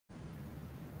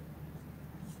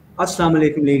Assalamu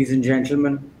alaikum, ladies and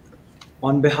gentlemen.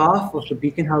 On behalf of the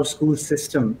Beacon House School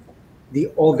System, the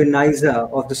organizer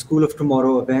of the School of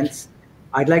Tomorrow events,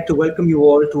 I'd like to welcome you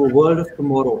all to A World of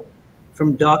Tomorrow,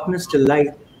 From Darkness to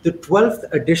Light, the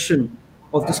 12th edition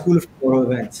of the School of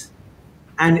Tomorrow events.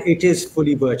 And it is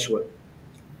fully virtual.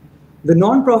 The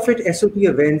non-profit SOT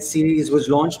events series was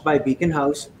launched by Beacon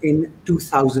House in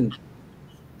 2000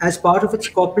 as part of its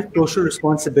corporate social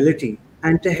responsibility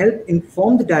and to help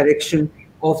inform the direction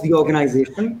of the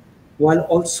organization while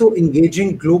also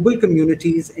engaging global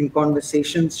communities in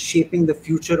conversations shaping the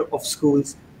future of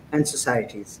schools and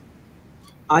societies.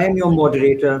 I am your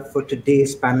moderator for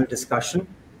today's panel discussion,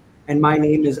 and my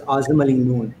name is Azam Ali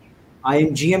Noon. I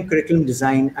am GM Curriculum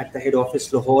Design at the head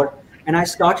office Lahore, and I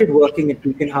started working at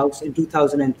Beacon House in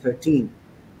 2013.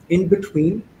 In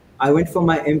between, I went for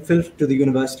my MPhil to the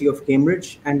University of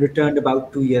Cambridge and returned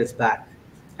about 2 years back.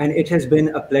 And it has been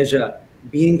a pleasure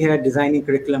being here, designing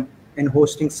curriculum, and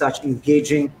hosting such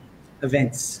engaging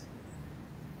events.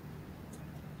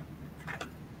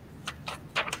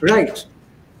 Right.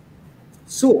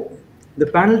 So, the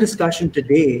panel discussion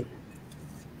today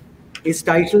is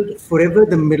titled Forever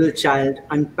the Middle Child,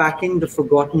 Unpacking the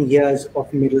Forgotten Years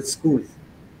of Middle School.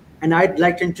 And I'd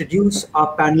like to introduce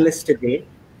our panelists today.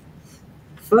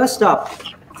 First up,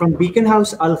 from Beacon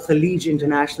House Al Khalij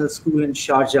International School in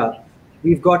Sharjah,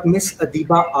 we've got Miss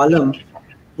Adeeba Alam,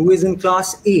 who is in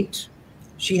class 8.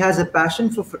 She has a passion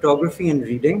for photography and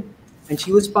reading, and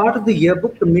she was part of the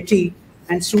yearbook committee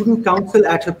and student council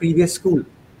at her previous school.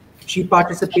 She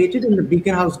participated in the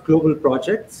Beacon House Global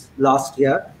Projects last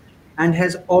year and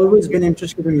has always been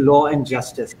interested in law and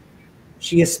justice.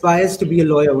 She aspires to be a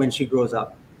lawyer when she grows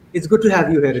up. It's good to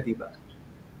have you here, Adeeba.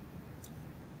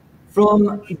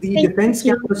 From the Defense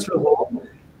Campus Lahore,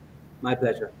 my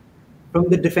pleasure. From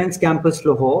the Defense Campus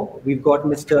Lahore, we've got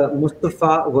Mr.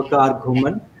 Mustafa Waqar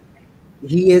Ghumman.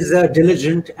 He is a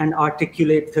diligent and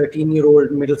articulate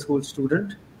 13-year-old middle school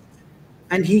student,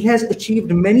 and he has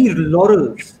achieved many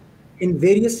laurels in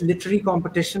various literary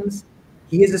competitions.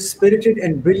 He is a spirited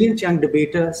and brilliant young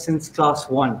debater since class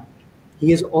 1.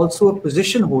 He is also a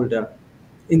position holder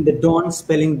in the Dawn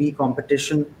Spelling Bee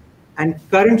competition, and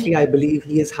currently, I believe,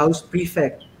 he is house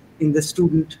prefect in the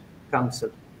student council.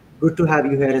 Good to have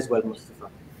you here as well, Mustafa.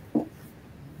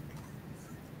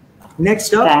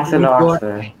 Next up, thanks a lot,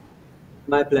 sir.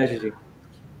 My pleasure, Ji.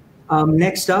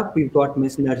 Next up, we've got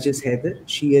Ms. Narjis Haider.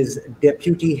 She is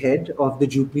deputy head of the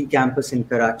Jubilee campus in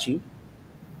Karachi,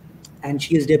 and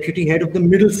she is deputy head of the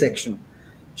middle section.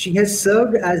 She has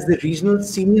served as the regional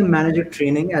senior manager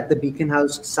training at the Beacon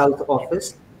House South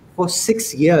office for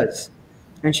 6 years.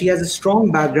 And she has a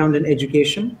strong background in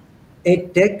education,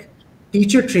 ed tech,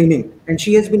 teacher training, and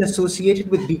she has been associated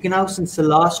with Beacon House since the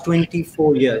last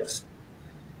 24 years.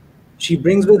 She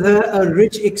brings with her a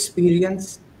rich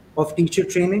experience of teacher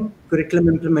training, curriculum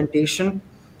implementation,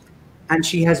 and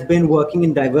she has been working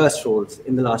in diverse roles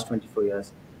in the last 24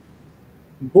 years.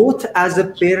 Both as a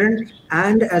parent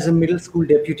and as a middle school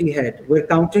deputy head, we're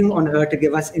counting on her to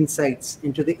give us insights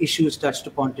into the issues touched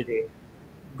upon today.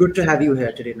 Good to have you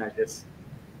here today, Narjis.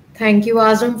 Thank you,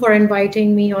 Azam, for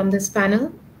inviting me on this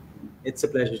panel. It's a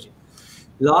pleasure, Ji.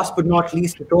 Last but not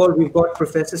least at all, we've got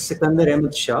Professor Sikander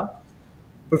Ahmed Shah.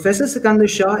 Professor Sikander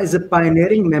Shah is a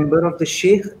pioneering member of the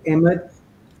Sheikh Ahmed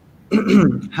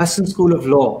Hassan School of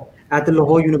Law at the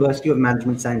Lahore University of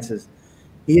Management Sciences.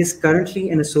 He is currently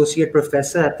an associate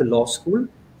professor at the law school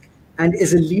and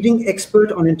is a leading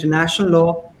expert on international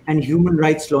law and human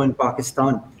rights law in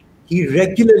Pakistan. He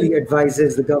regularly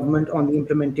advises the government on the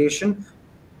implementation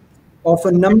of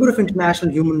a number of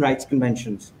international human rights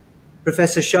conventions.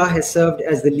 Professor Shah has served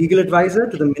as the legal advisor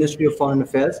to the Ministry of Foreign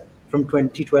Affairs from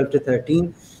 2012 to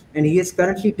 13, and he is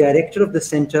currently director of the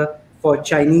Center for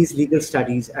Chinese Legal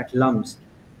Studies at LUMS.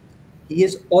 He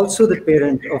is also the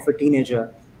parent of a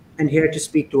teenager and here to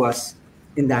speak to us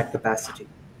in that capacity.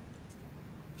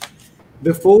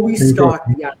 Before we start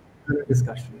the actual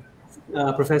discussion,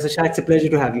 Professor Shah, it's a pleasure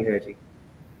to have you here, Ji.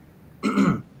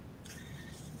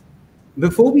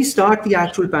 Before we start the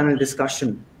actual panel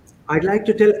discussion, I'd like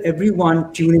to tell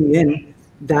everyone tuning in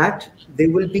that there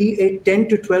will be a 10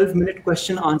 to 12 minute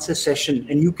question answer session,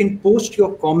 and you can post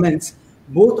your comments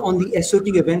both on the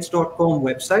SOTevents.com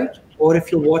website, or if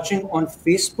you're watching on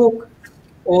Facebook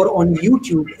or on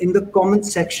YouTube, in the comment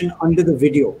section under the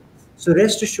video. So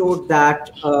rest assured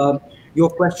that your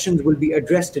questions will be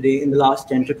addressed today in the last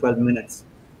 10 to 12 minutes.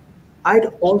 I'd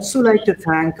also like to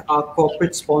thank our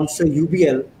corporate sponsor,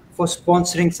 UBL, for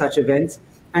sponsoring such events,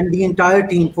 and the entire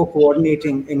team for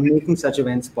coordinating and making such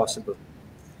events possible.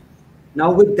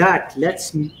 Now with that,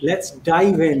 let's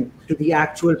dive in to the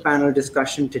actual panel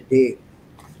discussion today.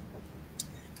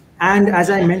 And as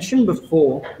I mentioned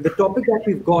before, the topic that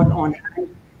we've got on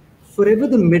hand, Forever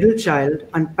the Middle Child,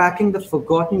 Unpacking the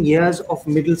Forgotten Years of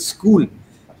Middle School.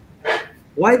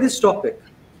 Why this topic?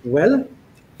 Well,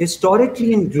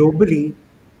 historically and globally,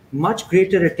 much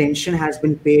greater attention has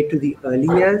been paid to the early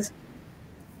years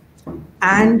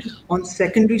and on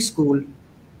secondary school,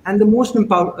 and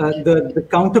the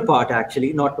counterpart,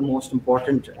 actually, not the most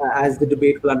important, as the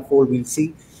debate will unfold, we'll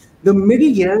see. The middle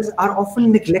years are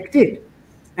often neglected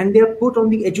and they are put on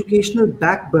the educational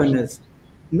back burners,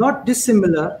 not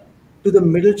dissimilar to the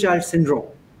middle child syndrome.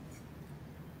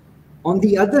 On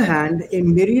the other hand, a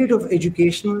myriad of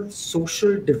educational,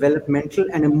 social, developmental,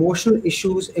 and emotional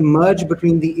issues emerge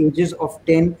between the ages of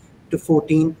 10 to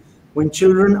 14 when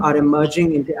children are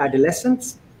emerging into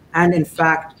adolescence and, in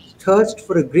fact, thirst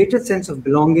for a greater sense of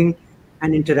belonging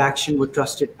and interaction with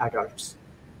trusted adults.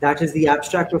 That is the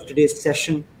abstract of today's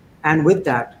session. And with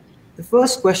that, the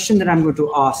first question that I'm going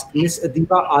to ask Ms.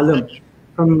 Adeeba Alam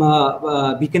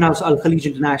from Beacon House Al Khalij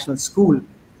International School.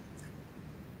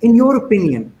 In your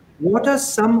opinion, what are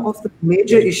some of the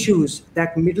major issues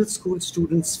that middle school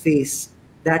students face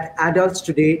that adults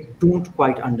today don't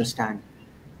quite understand?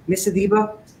 Ms.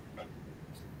 Adeeba?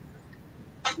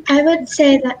 I would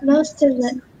say that most of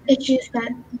the issues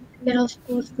that middle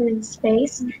school students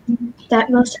face that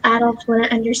most adults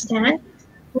wouldn't understand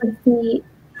would be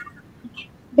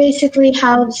basically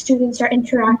how the students are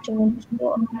interacting in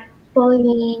school,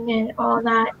 bullying and all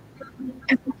that.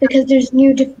 Because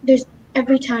there's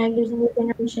every time there's a new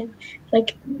generation,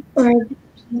 or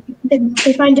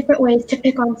they find different ways to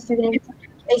pick on students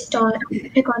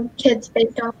pick on kids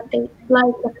based on what they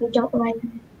like, what they don't like,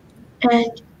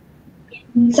 and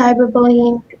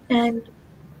cyberbullying, and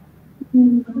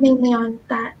mainly on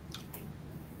that.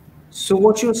 So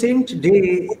what you're saying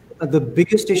today, the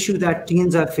biggest issue that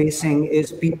teens are facing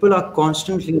is people are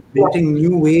constantly inventing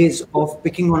new ways of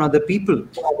picking on other people.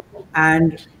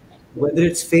 And whether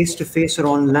it's face-to-face or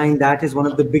online, that is one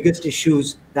of the biggest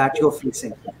issues that you're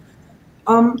facing.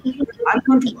 I'm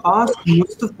going to ask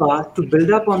Mustafa to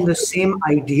build up on the same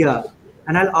idea.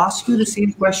 And I'll ask you the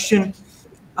same question.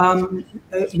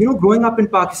 Growing up in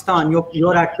Pakistan,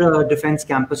 you're at the Defense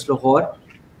Campus, Lahore.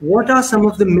 What are some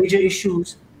of the major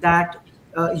issues that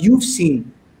you've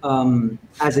seen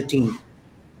as a teen?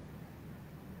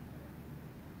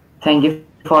 Thank you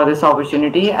for this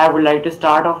opportunity. I would like to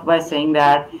start off by saying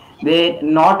that they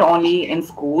not only in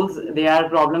schools, there are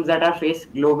problems that are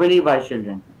faced globally by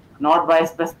children, not by a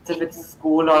specific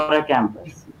school or a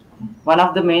campus. One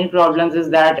of the main problems is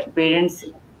that parents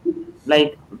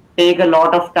take a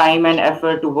lot of time and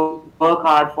effort to work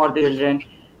hard for their children,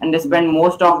 and they spend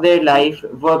most of their life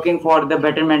working for the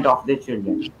betterment of their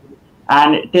children.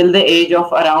 And till the age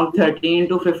of around 13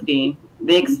 to 15,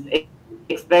 they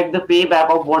expect the payback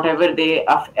of whatever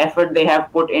effort they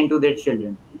have put into their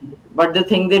children. But the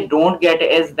thing they don't get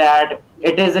is that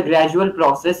it is a gradual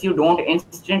process. You don't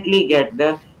instantly get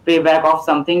the payback of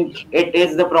something. It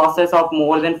is the process of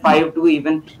more than 5 to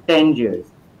even 10 years.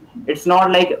 It's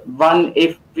not like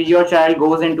if your child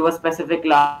goes into a specific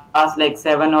class like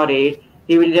 7 or 8,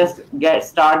 he will just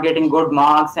start getting good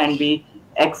marks and be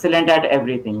excellent at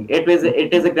everything. It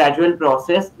is a gradual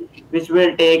process which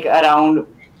will take around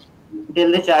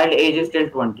till the child ages till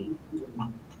 20.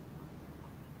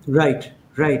 Right.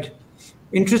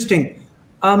 Interesting.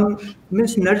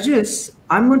 Ms. Narjis,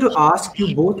 I'm going to ask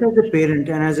you both as a parent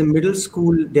and as a middle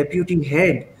school deputy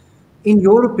head, in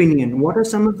your opinion, what are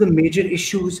some of the major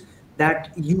issues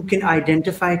that you can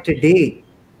identify today?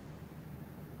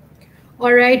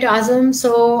 All right, Azam.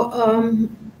 So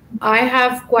I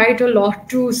have quite a lot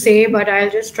to say, but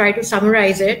I'll just try to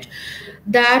summarize it.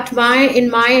 That in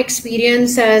my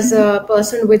experience as a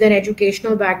person with an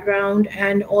educational background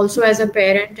and also as a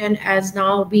parent and as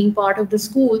now being part of the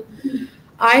school,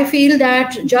 I feel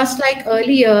that just like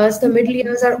early years, the middle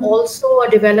years are also a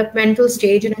developmental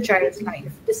stage in a child's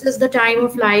life. This is the time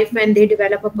of life when they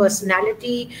develop a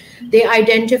personality, they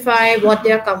identify what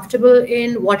they are comfortable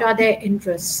in, what are their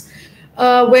interests.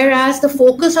 Whereas the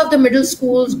focus of the middle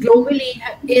schools globally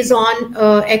is on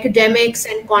academics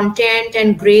and content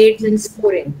and grades and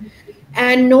scoring.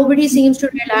 And nobody seems to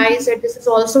realize that this is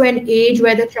also an age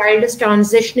where the child is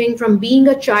transitioning from being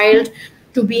a child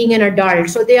to being an adult.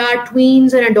 So they are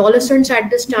tweens and adolescents at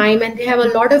this time, and they have a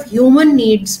lot of human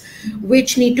needs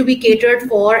which need to be catered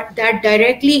for that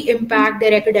directly impact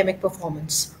their academic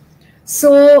performance.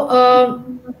 So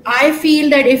I feel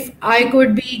that if I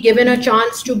could be given a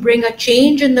chance to bring a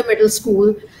change in the middle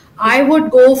school, I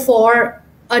would go for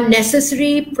a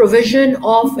necessary provision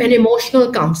of an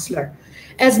emotional counselor,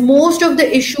 as most of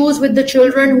the issues with the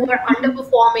children who are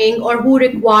underperforming or who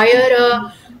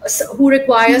require who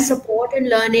require support in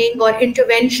learning or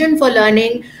intervention for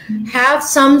learning have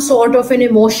some sort of an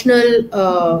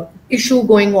emotional issue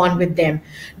going on with them.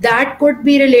 That could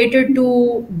be related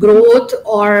to growth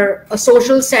or a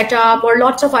social setup or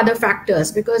lots of other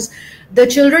factors, because the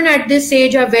children at this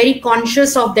age are very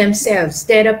conscious of themselves,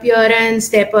 their appearance,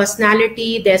 their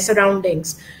personality, their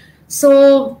surroundings.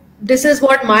 So this is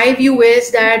what my view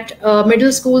is, that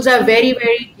middle schools are very,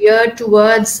 very geared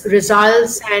towards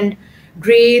results and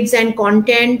grades and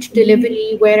content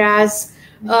delivery, whereas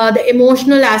the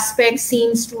emotional aspect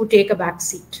seems to take a back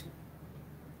seat.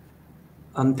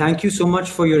 Thank you so much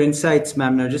for your insights,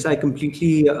 ma'am Narjis. I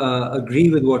completely agree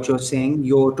with what you're saying.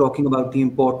 You're talking about the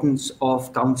importance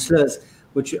of counselors,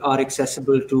 which are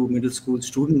accessible to middle school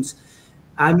students.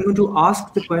 I'm going to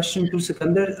ask the question to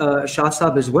Sikander Shah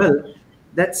Saab as well.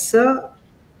 That's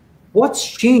what's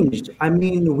changed? I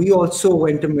mean, we also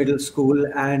went to middle school,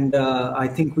 and I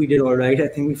think we did all right. I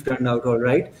think we've turned out all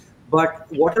right. But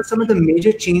what are some of the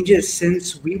major changes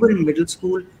since we were in middle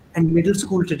school and middle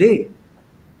school today?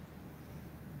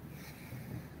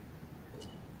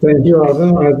 Thank you,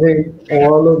 Azam. I think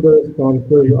all of the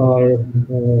responses are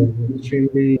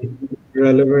extremely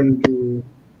relevant to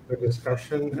the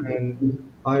discussion,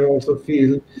 and I also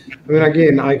feel, I mean,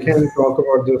 again, I can talk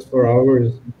about this for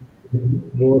hours,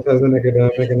 both as an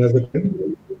academic and as a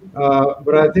parent.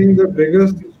 But I think the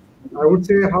biggest, I would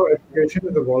say, how education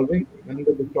is evolving and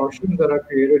the distortions that are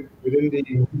created within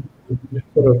the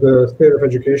sort of the state of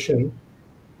education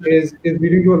is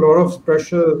leading to a lot of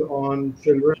pressures on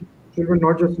children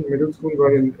not just in middle school,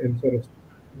 but in sort of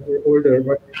older.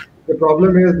 But the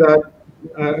problem is that,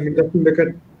 I mean, just to look at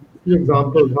a few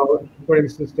examples, how, for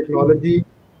instance, technology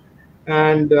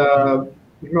is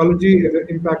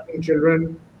impacting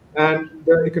children, and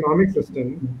the economic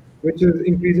system, which is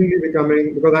increasingly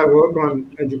becoming, because I work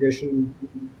on education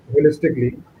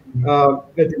holistically,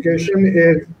 education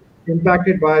is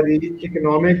impacted by the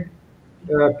economic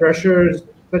pressures,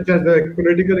 such as the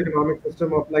political economic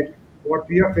system of, like, what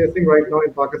we are facing right now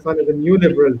in Pakistan is a new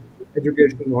liberal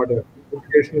educational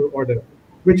order,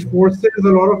 which forces a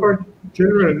lot of our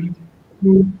children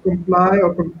to comply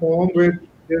or conform with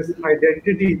this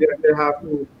identity that they have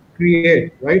to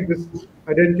create, right? This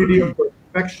identity of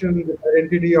perfection, this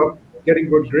identity of getting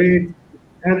good grades.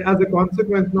 And as a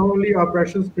consequence, not only are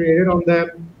pressures created on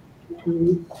them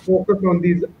to focus on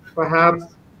these perhaps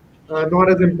not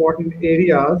as important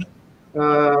areas,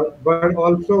 but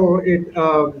also it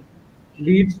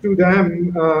leads to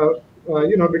them,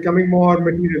 becoming more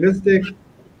materialistic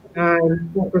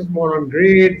and focus more on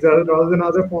grades rather than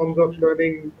other forms of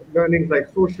learning like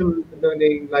social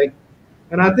learning.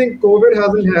 And I think COVID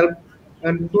hasn't helped,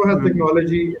 and so has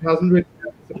technology. It hasn't really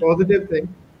helped. It's a positive thing.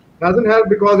 It hasn't helped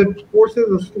because it forces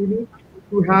a student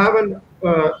to have an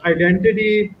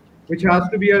identity, which has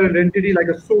to be an identity like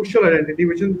a social identity,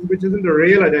 which isn't a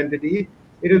real identity.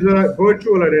 It is a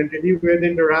virtual identity where they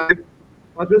interact with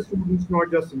other students, not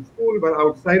just in school, but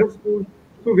outside of school,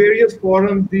 through various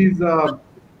forums, these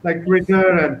like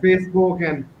Twitter and Facebook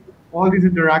and all these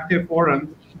interactive forums.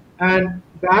 And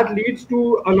that leads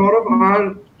to a lot of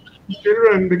our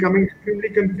children becoming extremely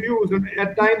confused, and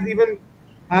at times even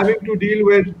having to deal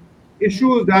with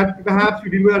issues that perhaps we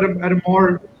deal with at a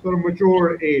more sort of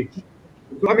mature age.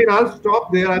 So, I mean, I'll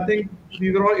stop there. I think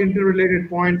these are all interrelated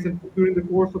points, and during the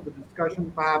course of the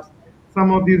discussion, perhaps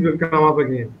some of these will come up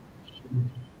again.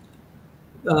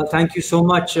 Thank you so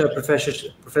much,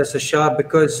 Professor Shah,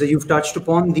 because you've touched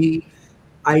upon the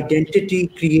identity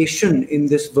creation in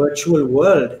this virtual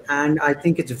world, and I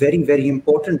think it's very, very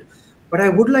important. But I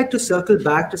would like to circle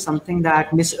back to something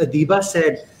that Ms. Adeeba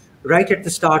said right at the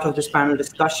start of this panel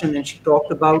discussion, and she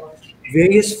talked about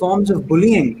various forms of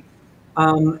bullying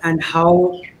and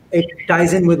how it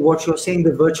ties in with what you're saying,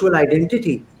 the virtual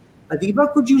identity.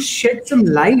 Adeeba, could you shed some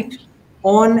light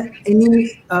on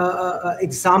any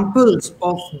examples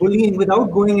of bullying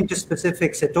without going into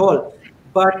specifics at all?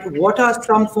 But what are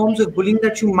some forms of bullying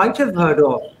that you might have heard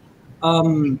of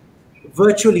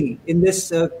virtually in this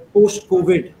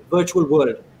post-COVID virtual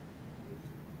world?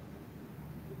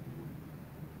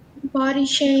 Body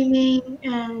shaming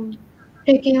and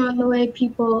picking on the way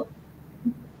people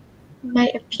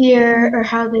might appear, or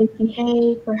how they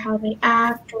behave, or how they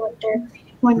act, or what their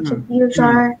points of views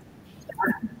are.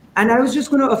 And I was just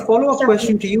going to, a follow-up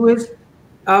question to you is,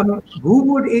 who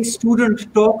would a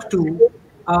student talk to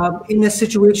in a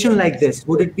situation like this?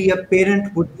 Would it be a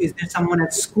parent? Is there someone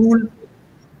at school?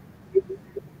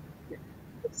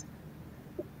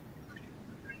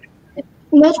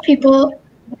 Most people,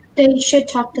 they should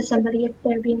talk to somebody if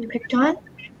they're being picked on,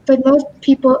 but most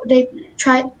people, they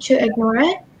try to ignore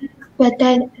it, but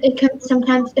then it can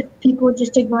sometimes, if people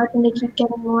just ignore it and they keep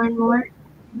getting more and more,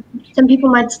 some people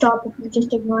might stop if you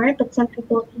just ignore it, but some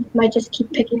people might just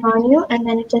keep picking on you, and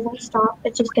then it doesn't stop.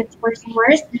 It just gets worse and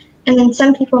worse. And then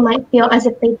some people might feel as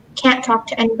if they can't talk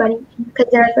to anybody because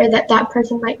they're afraid that that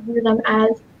person might view them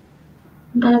as,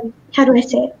 how do I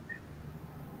say it?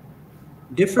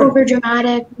 Different.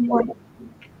 Overdramatic or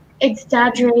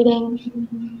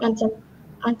exaggerating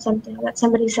on something that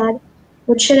somebody said,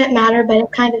 which shouldn't matter, but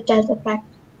it kind of does affect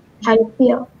how you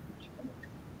feel.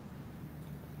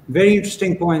 Very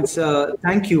interesting points.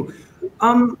 Thank you.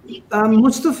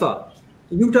 Mustafa,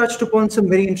 you touched upon some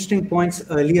very interesting points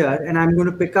earlier, and I'm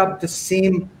going to pick up the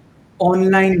same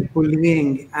online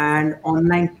bullying and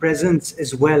online presence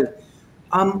as well.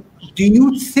 Do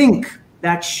you think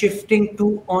that shifting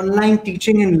to online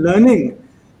teaching and learning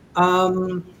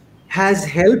has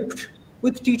helped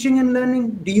with teaching and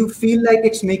learning? Do you feel like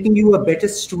it's making you a better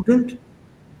student?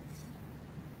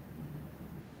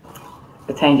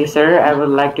 Thank you, sir. I would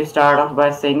like to start off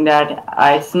by saying that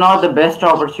it's not the best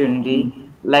opportunity.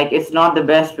 Like, it's not the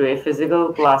best way.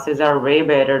 Physical classes are way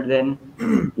better than,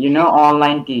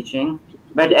 online teaching.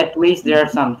 But at least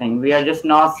there's something. We are just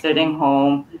not sitting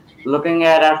home, looking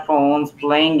at our phones,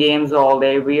 playing games all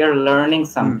day. We are learning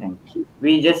something.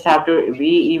 We just have to, we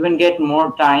even get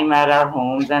more time at our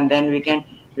homes, and then we can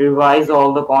revise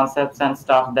all the concepts and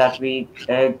stuff that we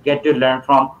get to learn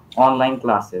from online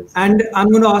classes. And I'm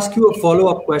going to ask you a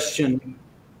follow-up question.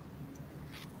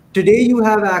 Today you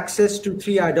have access to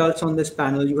 3 adults on this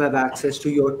panel. You have access to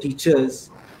your teachers.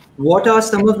 What are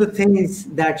some of the things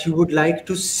that you would like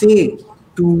to say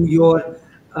to your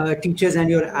teachers and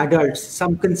your adults?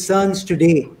 Some concerns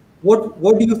today.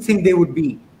 What do you think they would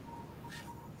be?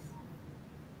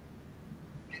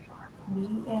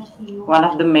 One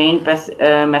of the main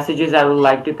messages I would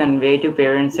like to convey to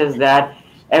parents is that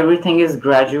everything is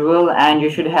gradual and you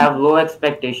should have low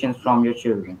expectations from your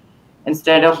children.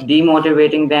 Instead of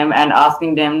demotivating them and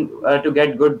asking them to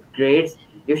get good grades,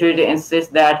 you should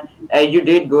insist that you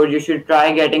did good, you should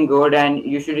try getting good, and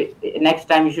you should next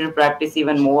time you should practice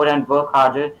even more and work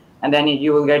harder, and then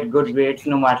you will get good grades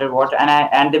no matter what.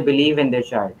 And they believe in their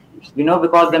child,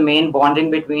 because the main bonding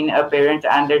between a parent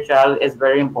and their child is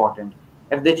very important.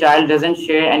 If the child doesn't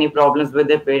share any problems with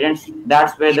their parents,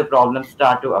 that's where the problems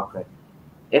start to occur.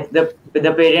 If the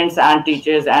parents and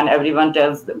teachers and everyone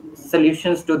tells the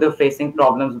solutions to the facing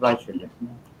problems by children.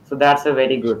 So that's a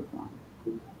very good one.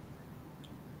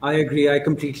 I agree. I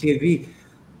completely agree.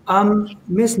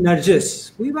 Ms.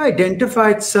 Narjis, we've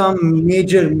identified some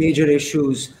major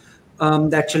issues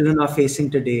that children are facing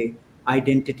today: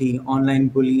 identity, online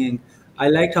bullying. I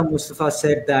like how Mustafa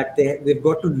said that they've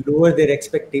got to lower their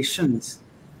expectations.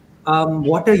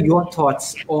 What are your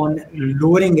thoughts on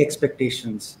lowering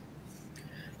expectations?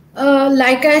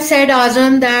 Like I said,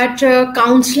 Azam, that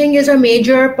counseling is a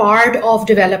major part of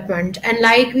development. And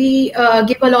like we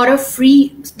give a lot of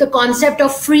the concept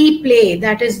of free play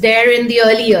that is there in the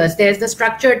early years. There's the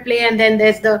structured play and then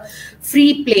there's the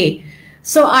free play.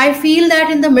 So I feel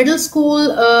that in the middle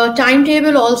school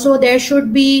timetable also there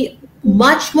should be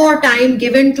much more time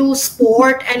given to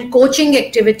sport and coaching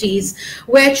activities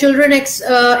where children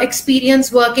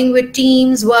experience working with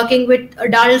teams, working with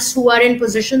adults who are in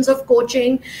positions of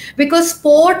coaching, because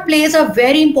sport plays a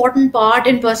very important part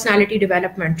in personality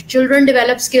development. Children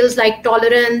develop skills like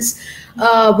tolerance,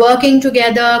 working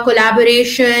together,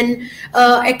 collaboration,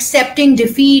 accepting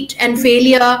defeat and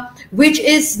failure, which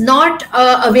is not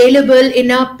available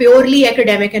in a purely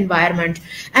academic environment.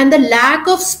 And the lack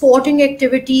of sporting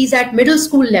activities at middle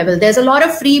school level, there's a lot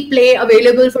of free play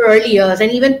available for early years,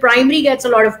 and even primary gets a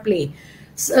lot of play.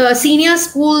 Senior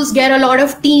schools get a lot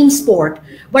of team sport,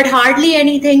 but hardly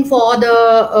anything for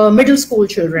the middle school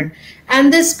children.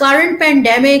 And this current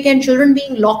pandemic and children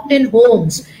being locked in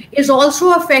homes is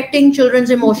also affecting children's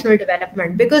emotional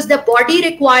development, because the body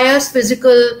requires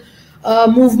physical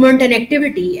movement and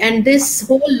activity, and this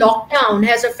whole lockdown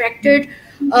has affected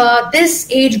this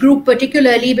age group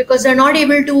particularly, because they're not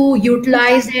able to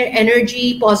utilize their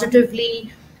energy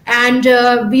positively. And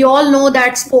we all know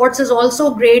that sports is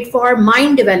also great for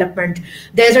mind development.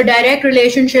 There's a direct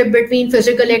relationship between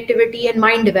physical activity and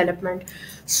mind development.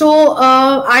 So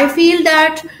I feel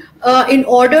that in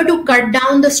order to cut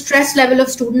down the stress level of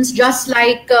students, just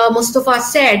like Mustafa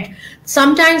said,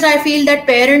 sometimes I feel that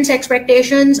parents'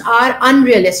 expectations are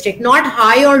unrealistic, not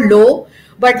high or low,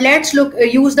 but let's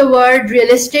use the word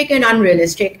realistic and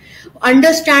unrealistic.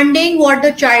 Understanding what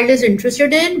the child is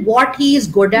interested in, what he is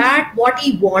good at, what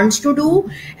he wants to do,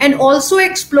 and also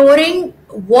exploring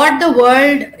what the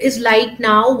world is like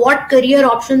now, what career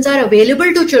options are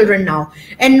available to children now,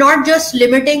 and not just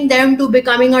limiting them to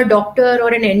becoming a doctor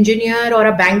or an engineer or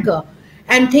a banker,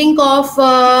 and think of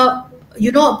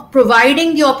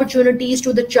providing the opportunities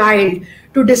to the child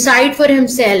to decide for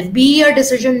himself, be a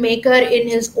decision maker in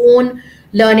his own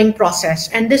learning process.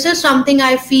 And this is something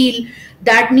I feel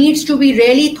that needs to be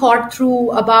really thought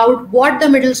through about what the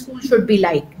middle school should be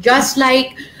like. Just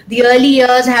like the early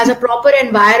years has a proper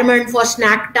environment for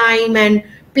snack time and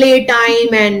play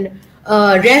time and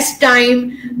rest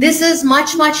time, this is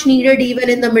much needed even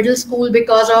in the middle school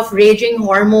because of raging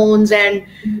hormones and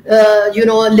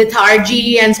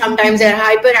lethargy, and sometimes they're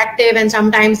hyperactive and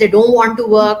sometimes they don't want to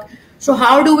work. So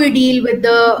how do we deal with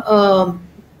the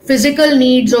physical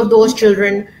needs of those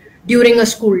children during a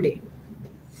school day?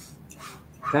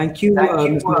 Thank you,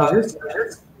 Mr. Narjis.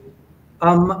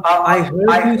 I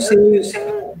heard you say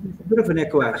a bit of an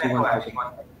echo, actually. One second.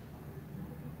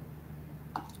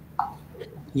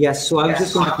 Yes, so I was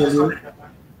just going to tell you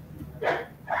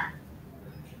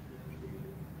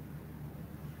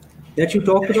that you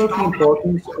talked about the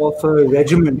importance of a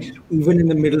regiment, even in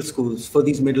the middle schools, for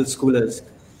these middle schoolers.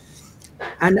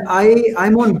 And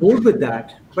I'm on board with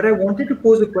that, but I wanted to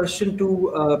pose a question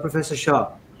to Professor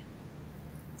Shah.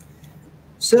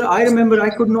 Sir, I remember I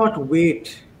could not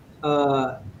wait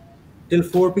till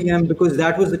 4 p.m. because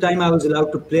that was the time I was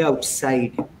allowed to play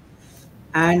outside.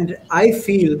 And I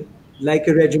feel like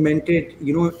a regimented,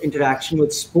 interaction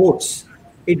with sports.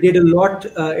 It did a lot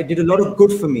of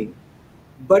good for me.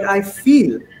 But I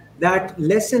feel that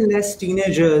less and less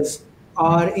teenagers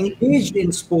are engaged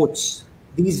in sports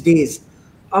these days.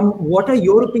 What are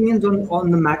your opinions on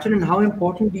the matter, and how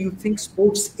important do you think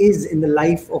sports is in the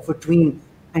life of a tween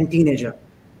and teenager?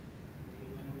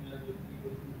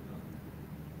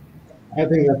 I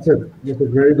think that's a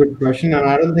very good question, and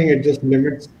I don't think it's just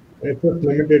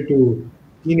limited to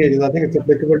teenagers. I think it's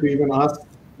applicable to even us,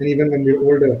 and even when we're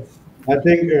older. I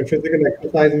think physical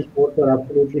exercise and sports are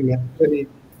absolutely necessary.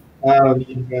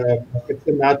 It's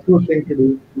a natural thing to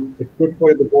do. It's good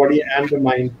for the body and the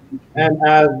mind. And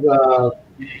as the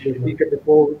speaker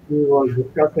before we was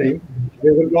discussing,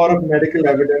 there's a lot of medical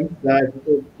evidence that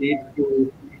it leads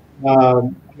to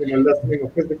lessening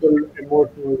of physical,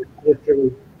 emotional,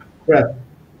 spiritual stress.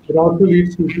 It also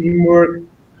leads to teamwork,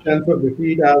 sense of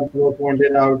defeat, as was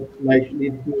pointed out,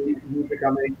 leads to you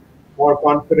becoming more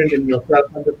confident in yourself,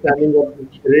 understanding what the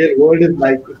real world is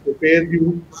like. It prepares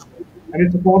you, and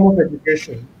it's a form of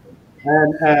education.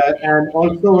 And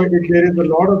also there is a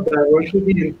lot of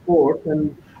diversity in sports,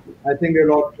 and I think there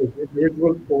are lots of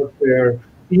individual sports there,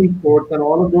 team sports, and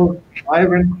all of those. I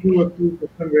went through a school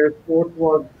system where sports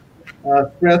was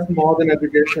stressed more than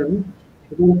education.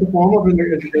 It was a form of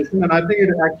education, and I think it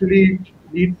actually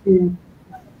leads to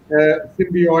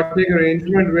symbiotic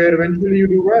arrangement where eventually you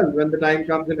do well when the time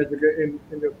comes in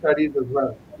your studies as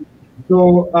well.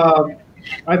 So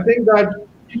I think that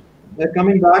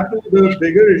coming back to the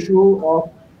bigger issue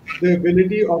of the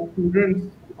ability of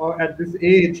students at this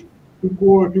age to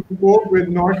cope with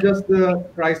not just the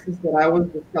crisis that I was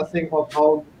discussing of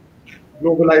how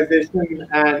globalization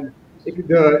and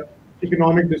the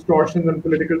economic distortions and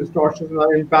political distortions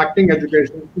are impacting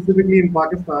education, specifically in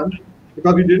Pakistan,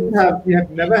 because we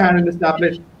have never had an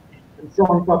established and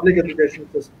strong public education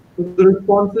system. So the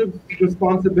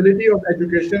responsibility of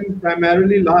education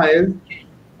primarily lies,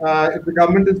 if the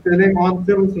government is failing, on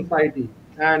civil society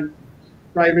and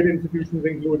private institutions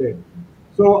included.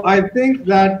 So I think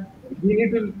that we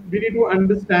need to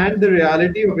understand the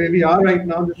reality of where we are right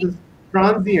now. This is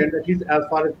transient, at least as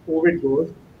far as COVID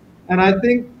goes. And I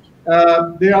think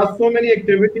there are so many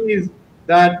activities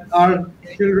that our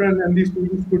children and these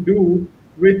students could do,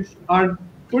 which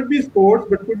could be sports,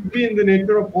 but could be in the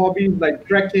nature of hobbies like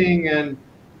trekking and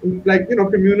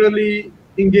communally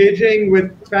engaging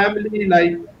with family,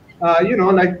 like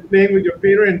playing with your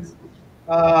parents,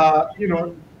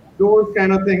 those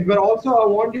kind of things. But also, I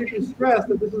want you to stress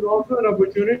that this is also an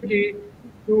opportunity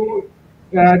to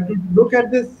look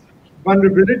at this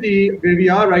vulnerability where we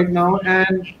are right now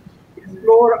and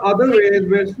explore other ways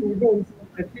where students,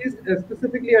 at least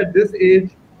specifically at this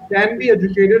age, can be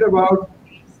educated about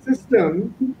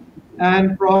systems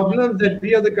and problems that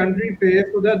we as a country face,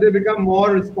 so that they become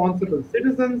more responsible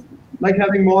citizens, like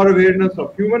having more awareness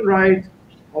of human rights,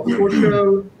 of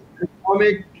social,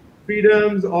 economic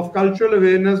freedoms, of cultural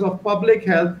awareness, of public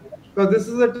health, because this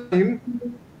is a time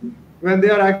when they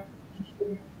are actually.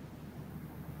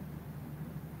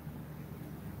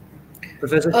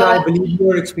 Professor Shah, I believe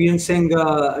you are experiencing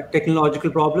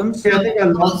technological problems. I think I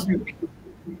lost you.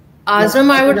 Azam,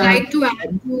 I would like to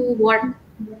add to what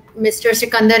Mr.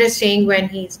 Sikander is saying when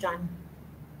he's done.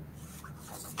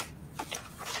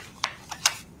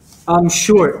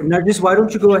 Sure. Narjis, why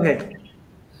don't you go ahead?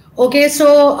 Okay,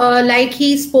 so like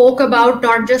he spoke about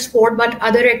not just sport but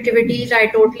other activities, I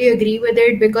totally agree with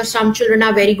it because some children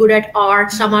are very good at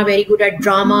art, some are very good at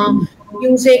drama,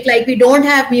 music. Like we don't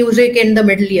have music in the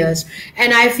middle years,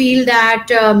 and I feel that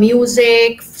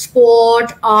music,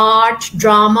 sport, art,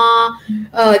 drama,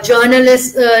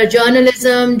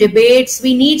 journalism, debates.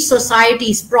 We need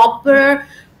societies, proper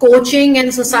coaching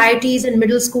and societies in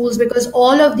middle schools because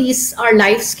all of these are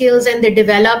life skills and they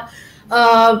develop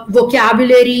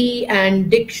vocabulary and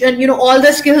diction, you know, all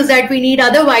the skills that we need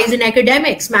otherwise in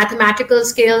academics, mathematical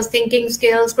skills, thinking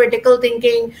skills, critical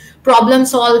thinking, problem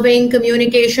solving,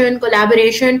 communication,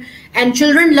 collaboration. And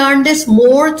children learn this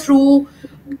more through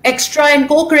extra and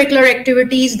co-curricular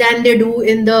activities than they do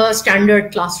in the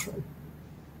standard classroom.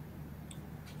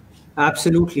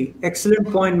 Absolutely. Excellent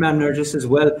point, ma'am Narjis, as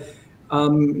well.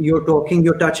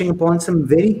 You're touching upon some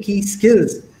very key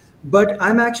skills. But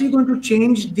I'm actually going to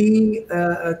change the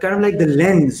kind of like the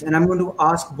lens, and I'm going to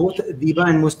ask both Adeeba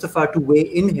and Mustafa to weigh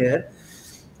in here.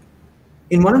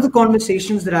 In one of the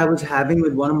conversations that I was having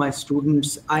with one of my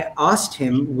students, I asked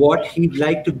him what he'd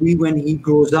like to be when he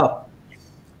grows up.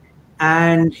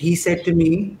 And he said to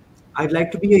me, I'd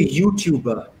like to be a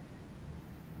YouTuber.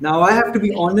 Now, I have to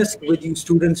be honest with you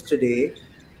students today.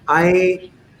 I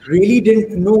really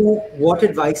didn't know what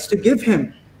advice to give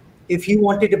him. If he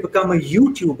wanted to become a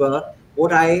YouTuber,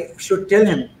 what I should tell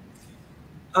him.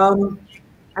 And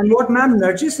what ma'am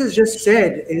Narjis has just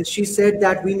said is she said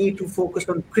that we need to focus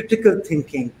on critical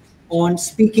thinking, on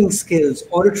speaking skills,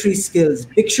 oratory skills,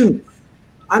 diction.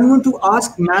 I'm going to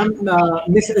ask ma'am,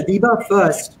 Miss Adeeba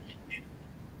first.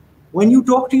 When you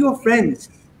talk to your friends,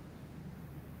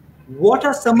 what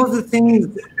are some of the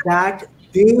things that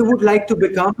they would like to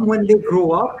become when they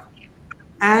grow up?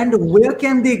 And where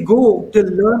can they go to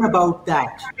learn about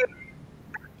that?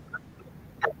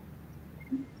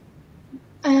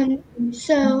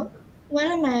 So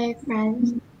one of my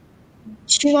friends,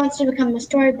 she wants to become a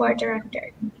storyboard director.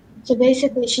 So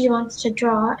basically she wants to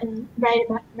draw and write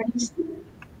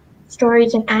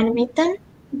stories and animate them.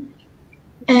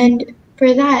 And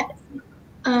for that,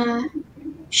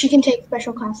 she can take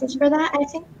special classes for that, I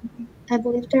think. I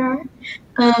believe there are.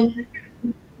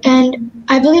 And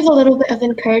I believe a little bit of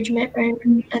encouragement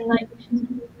and like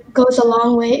goes a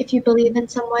long way. If you believe in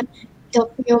someone,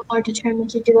 they'll feel more determined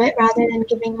to do it rather than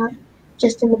giving up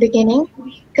just in the beginning.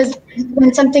 Because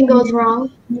when something goes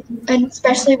wrong, and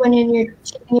especially when in your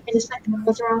teen years something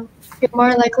goes wrong, you're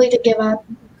more likely to give up,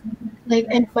 like,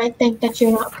 and might think that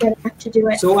you're not good enough to do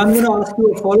it. So I'm going to ask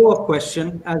you a follow-up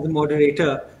question as a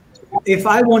moderator. If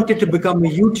I wanted to become a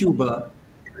YouTuber,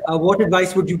 what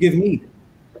advice would you give me?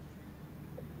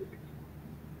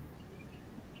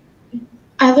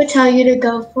 I would tell you to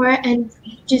go for it and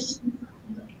just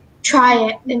try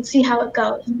it and see how it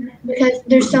goes. Because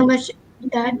there's so much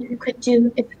that you could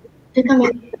do if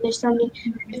becoming. There's so many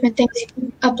different things you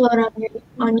can upload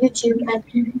on YouTube,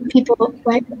 and people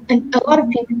like, and a lot of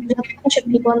people, there's a bunch of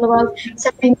people in the world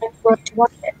suffering for to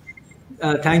watch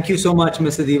it. Thank you so much,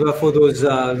 Ms. Adeeba, for those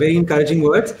very encouraging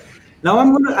words. Now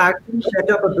I'm going to actually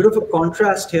set up a bit of a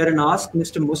contrast here and ask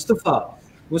Mr. Mustafa.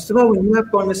 Mustafa, when you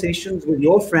have conversations with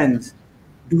your friends,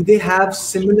 do they have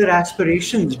similar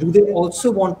aspirations? Do they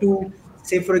also want to,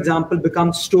 say, for example,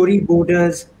 become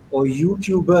storyboarders or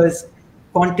YouTubers,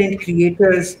 content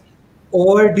creators?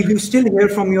 Or do you still hear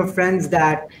from your friends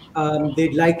that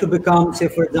they'd like to become, say,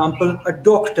 for example, a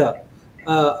doctor,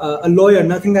 a lawyer?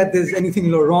 Nothing that there's anything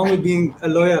wrong with being a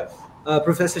lawyer.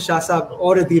 Professor Shah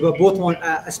or Adeeba both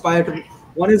aspire to,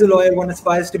 one is a lawyer, one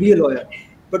aspires to be a lawyer.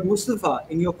 But Mustafa,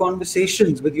 in your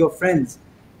conversations with your friends,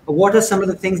 what are some of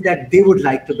the things that they would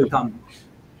like to become?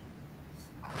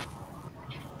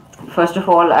 First of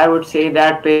all, I would say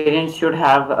that parents should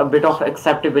have a bit of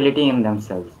acceptability in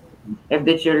themselves. If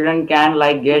the children can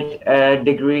like get a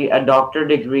degree, a doctor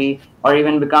degree, or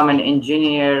even become an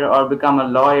engineer or become a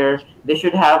lawyer, they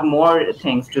should have more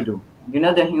things to do. You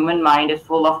know, the human mind is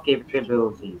full of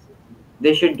capabilities.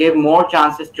 They should give more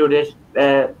chances to this,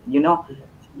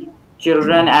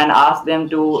 children and ask them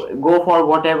to go for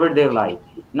whatever they like.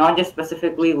 Not just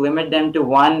specifically limit them to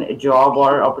one job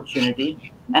or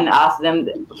opportunity, and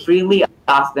freely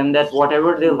ask them that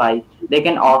whatever they like, they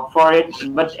can opt for it.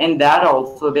 But in that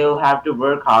also, they'll have to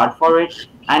work hard for it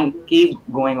and keep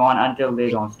going on until they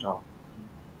don't stop.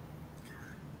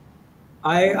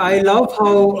 I love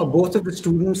how both of the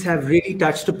students have really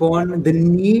touched upon the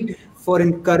need for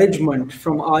encouragement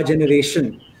from our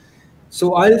generation.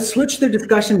 So I'll switch the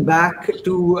discussion back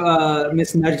to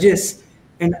Ms. Narjis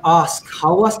and ask,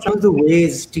 how are some of the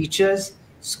ways teachers,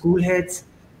 school heads,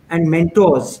 and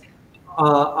mentors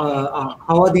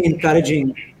how are they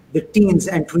encouraging the teens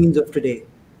and tweens of today?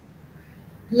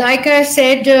 Like I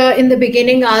said in the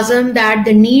beginning, Azam, that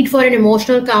the need for an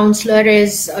emotional counselor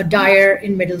is dire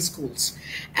in middle schools.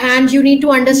 And you need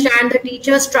to understand the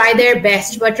teachers try their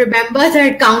best, but remember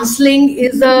that counseling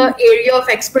is an area of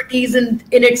expertise in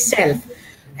itself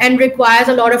and requires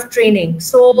a lot of training.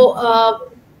 So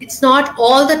it's not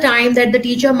all the time that the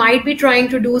teacher might be trying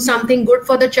to do something good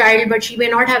for the child, but she may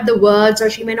not have the words or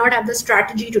she may not have the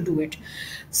strategy to do it.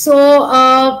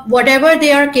 So whatever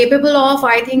they are capable of,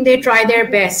 I think they try their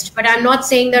best. But I'm not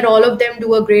saying that all of them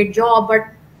do a great job, but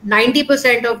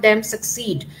 90% of them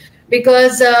succeed.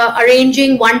 Because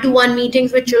arranging one-to-one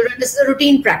meetings with children, this is a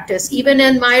routine practice. Even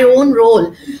in my own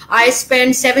role, I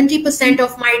spend 70%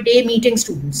 of my day meeting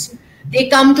students. They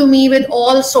come to me with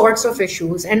all sorts of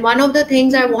issues. And one of the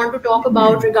things I want to talk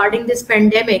about regarding this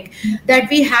pandemic, that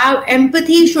we have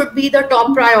empathy should be the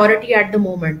top priority at the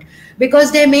moment.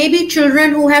 Because there may be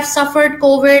children who have suffered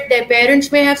COVID, their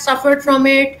parents may have suffered from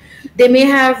it, they may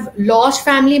have lost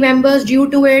family members due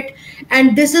to it.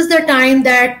 And this is the time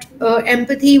that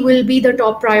empathy will be the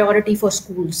top priority for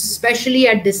schools, especially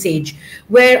at this age,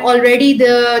 where already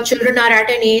the children are at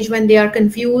an age when they are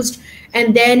confused,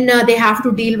 and then they have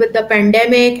to deal with the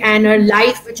pandemic and a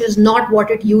life which is not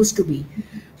what it used to be.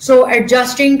 So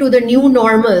adjusting to the new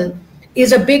normal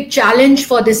is a big challenge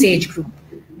for this age group,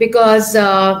 because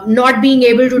not being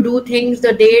able to do things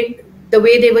the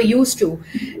way they were used to.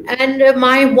 And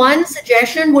my one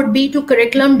suggestion would be to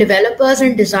curriculum developers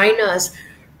and designers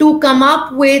to come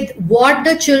up with what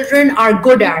the children are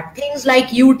good at, things like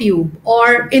YouTube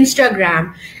or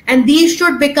Instagram, and these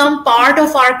should become part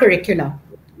of our curricula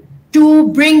to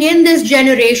bring in this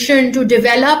generation to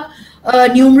develop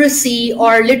numeracy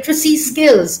or literacy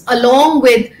skills along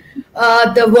with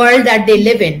the world that they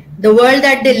live in. The world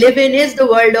that they live in is the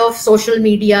world of social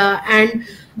media, and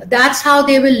that's how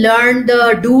they will learn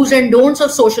the do's and don'ts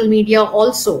of social media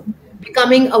also,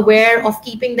 becoming aware of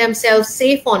keeping themselves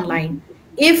safe online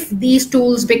if these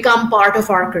tools become part of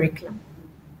our curriculum.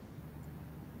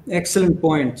 Excellent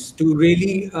points. To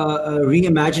really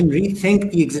reimagine,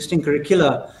 rethink the existing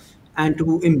curricula and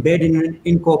to embed and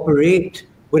incorporate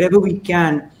whatever we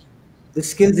can, the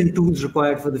skills and tools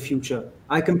required for the future.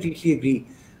 I completely agree.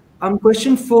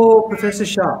 Question for Professor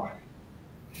Shah.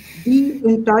 The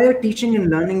entire teaching and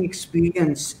learning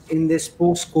experience in this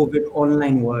post-COVID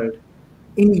online world,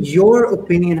 in your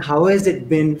opinion, how has it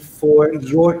been for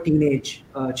your teenage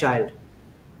child?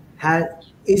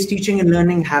 Is teaching and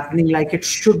learning happening like it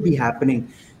should be happening?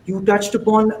 You touched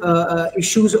upon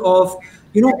issues of,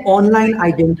 online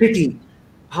identity.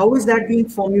 How is that being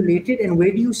formulated, and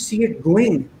where do you see it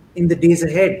going in the days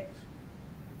ahead?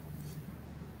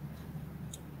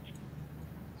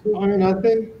 So, I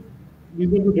think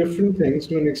these are two different things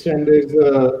to an extent. There's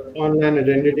online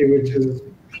identity, which is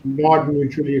not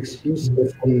mutually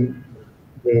exclusive from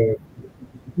the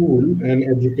school and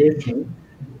education,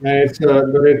 and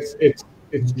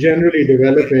it's generally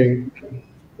developing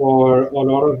for a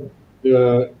lot of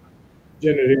the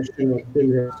generation of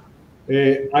children.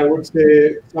 I would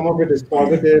say some of it is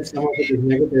positive, some of it is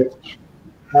negative,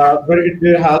 but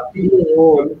there has to be a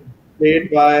role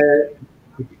played by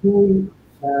the school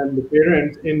and the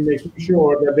parents in making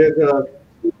sure that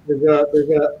there's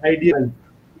a idea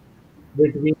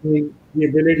between the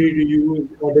ability to use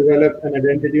or develop an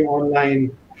identity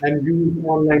online and use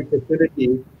online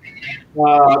facilities,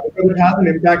 because it has an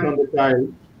impact on the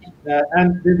child.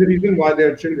 And there's a reason why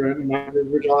they're children, not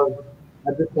just because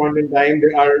at this point in time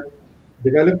they are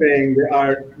developing, they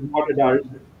are not adults.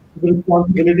 The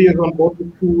responsibility is on both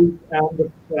the schools and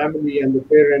the family and the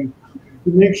parents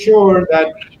to make sure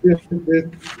that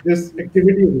this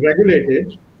activity is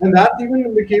regulated. And that's even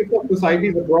in the case of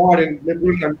societies abroad in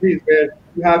liberal countries where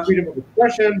you have freedom of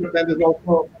expression, but then there's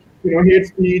also hate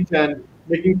speech, and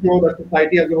making sure that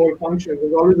society as a whole functions.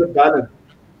 There's always a balance.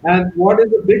 And what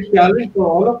is a big challenge for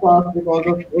all of us because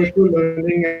of virtual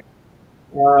learning,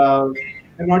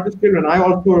 and not just children.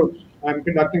 I'm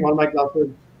conducting all my classes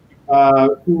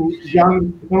to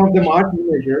young, some of them are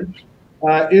teenagers,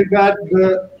 is that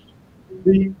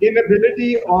the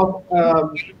inability of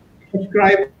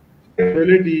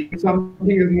subscribability,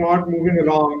 something is not moving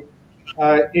along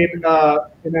in a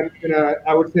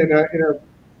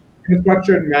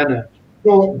structured manner.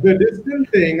 So the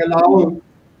distancing allows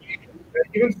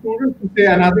even students to say,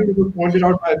 and I think this was pointed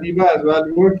out by Adeeba as well,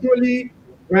 virtually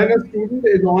when a student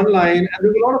is online, and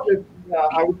there's a lot of it,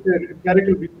 I would say,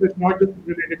 empirical research, not just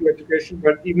related to education,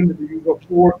 but even with the use of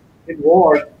force in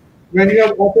wars. When you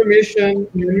have automation,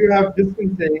 when you have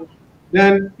distancing,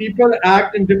 then people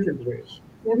act in different ways.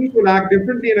 Students will act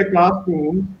differently in a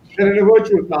classroom than in a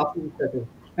virtual classroom setting.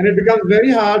 And it becomes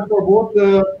very hard for both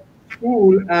the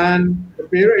school and the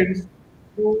parents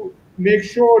to make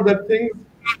sure that things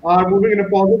are moving in a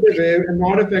positive way and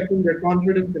not affecting their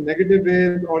confidence in negative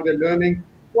ways or their learning.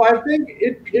 So I think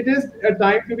it is a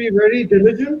time to be very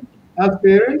diligent as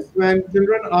parents when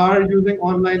children are using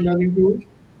online learning tools,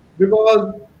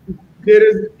 because there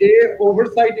is A,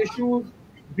 oversight issues,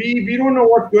 B, we don't know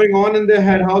what's going on in their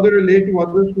head, how they relate to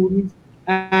other students,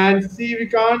 and C, we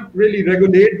can't really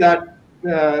regulate that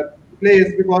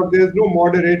place because there's no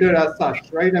moderator as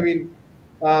such, right? I mean,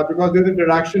 because there's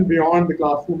interaction beyond the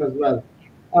classroom as well.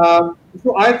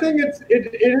 So I think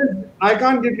it is, I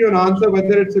can't give you an answer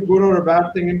whether it's a good or a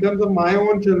bad thing. In terms of my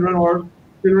own children or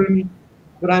children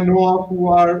that I know of who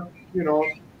are,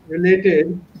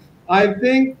 related, I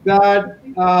think that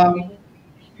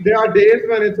there are days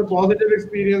when it's a positive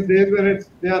experience, days when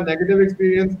they are negative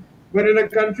experience. But in a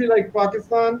country like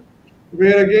Pakistan,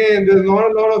 where again there's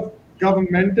not a lot of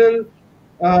governmental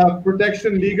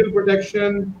protection, legal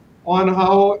protection on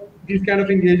how these kind of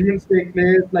engagements take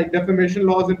place, like defamation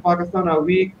laws in Pakistan are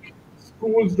weak.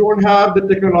 Schools don't have the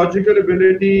technological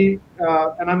ability,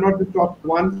 and I'm not just talking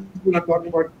one school, I'm talking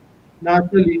about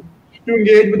nationally, to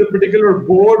engage with a particular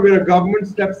board where a government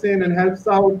steps in and helps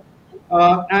out.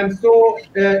 And so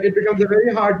it becomes a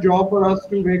very hard job for us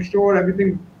to make sure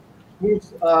everything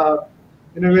moves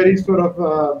in a very sort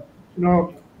of,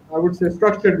 I would say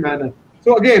structured manner.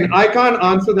 So again, I can't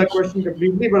answer that question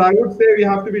completely, but I would say we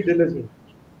have to be diligent.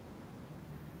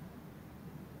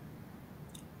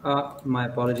 My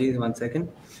apologies, 1 second.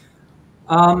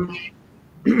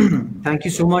 Thank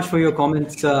you so much for your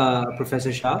comments,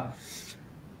 Professor Shah.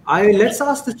 Let's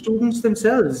ask the students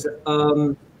themselves.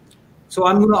 So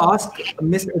I'm going to ask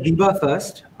Ms. Adeeba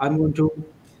first.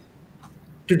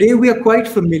 Today we are quite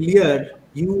familiar.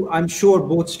 I'm sure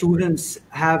both students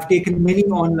have taken many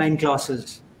online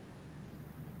classes.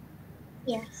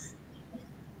 Yes.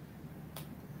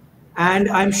 And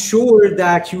I'm sure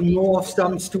that you know of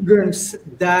some students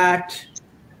that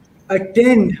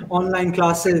attend online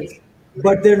classes,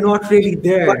 but they're not really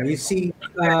there. You see,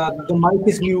 the mic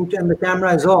is mute and the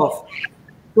camera is off.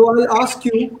 So I'll ask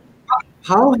you,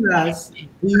 how has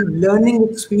the learning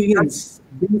experience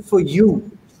been for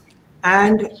you?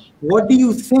 And what do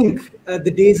you think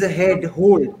the days ahead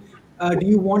hold? Do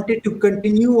you want it to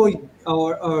continue,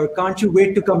 or can't you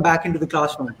wait to come back into the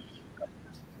classroom?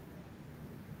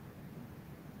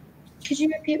 Could you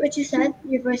repeat what you said?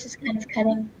 Your voice is kind of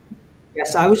cutting.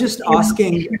 Yes, I was just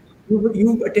asking,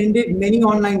 you attended many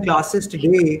online classes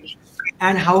today,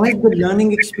 and how has the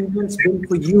learning experience been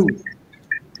for you?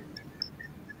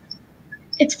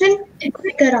 It's been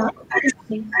quite good,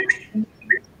 honestly.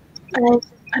 I've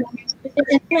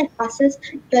my classes,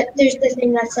 but there's the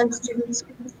thing that some students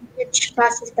switch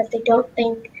classes that they don't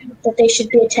think that they should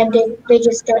be attending. They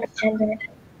just don't attend it.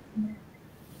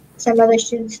 Some other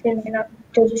students think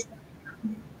they just,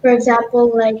 for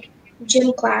example, like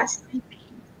gym class.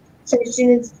 Some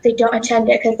students, they don't attend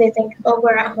it because they think, oh,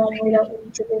 we're at home, we don't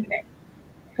need to do it.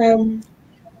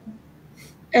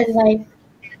 And like,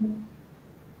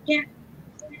 yeah,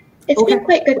 it's been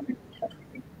quite good.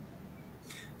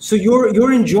 So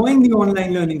you're enjoying the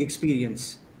online learning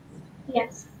experience?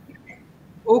 Yes.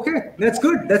 Okay, that's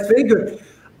good. That's very good.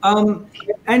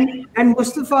 And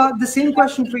Mustafa, the same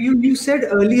question for you. You said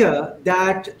earlier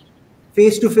that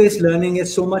face-to-face learning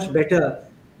is so much better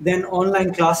than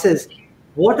online classes.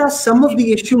 What are some of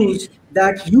the issues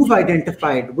that you've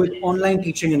identified with online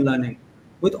teaching and learning,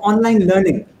 with online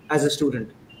learning as a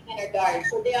student?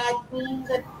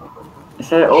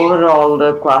 So overall,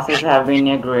 the classes have been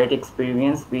a great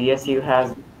experience. BSU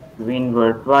has been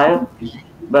worthwhile,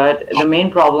 but the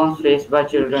main problems faced by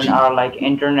children are like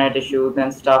internet issues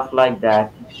and stuff like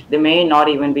that. They may not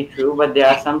even be true, but there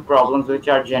are some problems which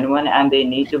are genuine and they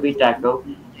need to be tackled,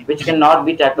 which cannot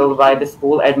be tackled by the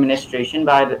school administration,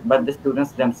 but the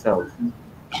students themselves.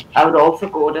 I would also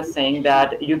quote as saying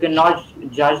that you cannot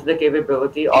judge the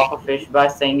capability of a fish by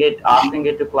asking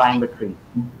it to climb a tree.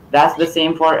 That's the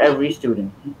same for every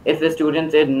student. If the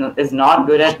student is not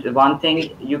good at one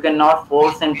thing, you cannot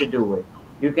force him to do it.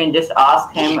 You can just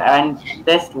ask him and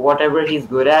test whatever he's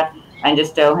good at and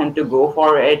just tell him to go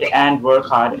for it and work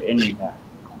hard in that.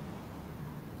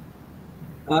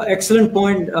 Excellent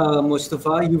point,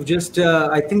 Mustafa. You've just,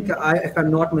 I think, if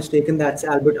I'm not mistaken, that's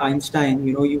Albert Einstein.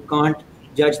 You know, you can't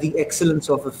judge the excellence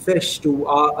of a fish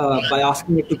by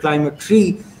asking it to climb a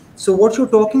tree. So what you're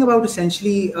talking about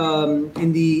essentially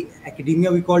in the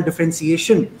academia we call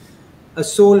differentiation.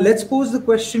 So let's pose the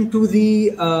question to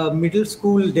the middle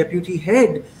school deputy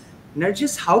head.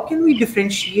 Narjis, how can we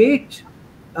differentiate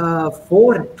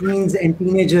for tweens and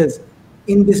teenagers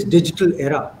in this digital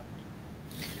era?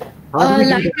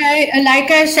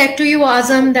 Like I said to you,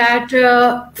 Azam, that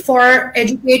for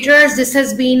educators, this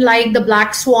has been like the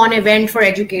black swan event for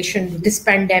education, this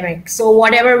pandemic. So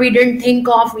whatever we didn't think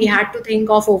of, we had to think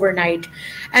of overnight.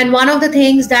 And one of the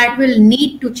things that will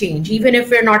need to change, even if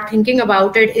we're not thinking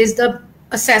about it, is the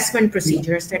assessment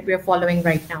procedures that we're following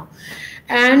right now.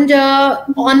 And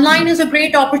online is a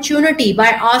great opportunity. By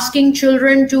asking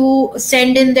children to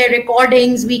send in their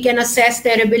recordings, we can assess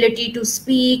their ability to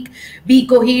speak, be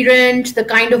coherent, the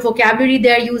kind of vocabulary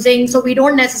they're using. So we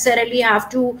don't necessarily have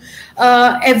to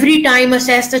every time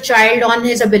assess the child on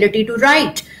his ability to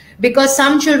write, because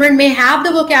some children may have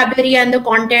the vocabulary and the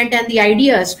content and the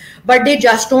ideas, but they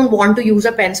just don't want to use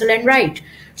a pencil and write.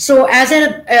 So as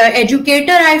an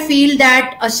educator, I feel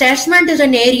that assessment is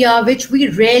an area which we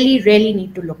really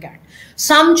need to look at.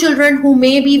 Some children who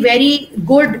may be very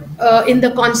good in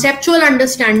the conceptual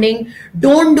understanding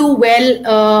don't do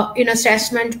well in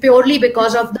assessment purely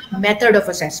because of the method of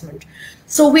assessment.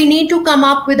 So we need to come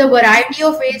up with a variety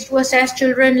of ways to assess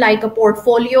children, like a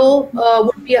portfolio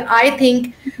would be, I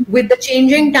think, with the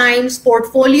changing times,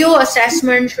 portfolio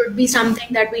assessment should be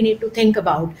something that we need to think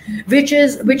about, which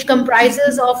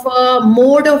comprises of a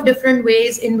mode of different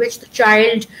ways in which the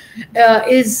child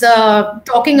is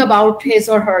talking about his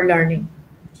or her learning,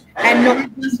 and not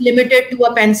just limited to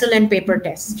a pencil and paper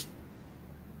test.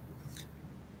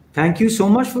 Thank you so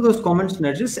much for those comments,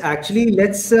 Narjis. Actually,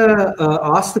 let's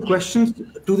ask the questions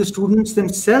to the students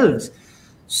themselves.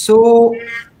 So,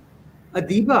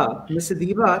 Adeeba, Miss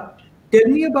Adeeba, tell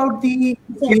me about the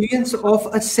experience of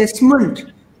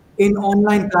assessment in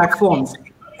online platforms,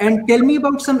 and tell me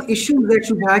about some issues that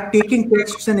you've had taking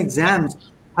tests and exams.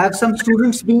 Have some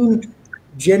students been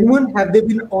genuine? Have they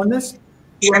been honest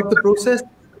throughout the process?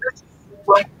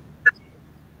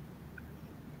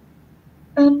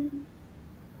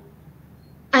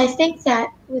 I think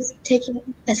that with taking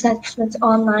assessments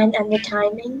online and the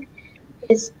timing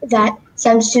is that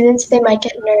some students, they might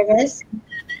get nervous.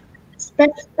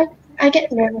 But I get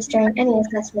nervous during any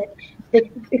assessment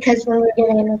because when we're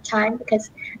giving enough time, because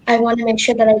I want to make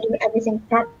sure that I do everything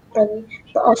properly,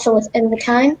 but also within the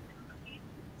time.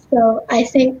 So I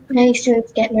think many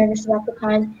students get nervous about the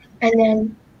time, and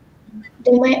then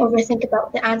they might overthink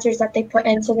about the answers that they put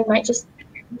in, so they might just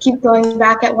keep going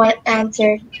back at one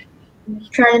answer,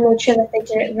 trying to make sure that they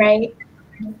did it right.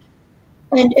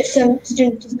 And if some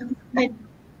students,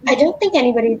 I don't think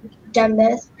anybody's done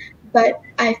this, but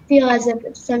I feel as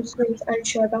if some students are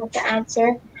unsure about the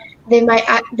answer, they might,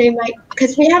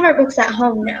 because we have our books at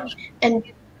home now, and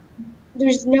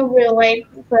there's no real way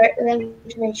for them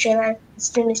to make sure that the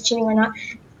student is cheating or not.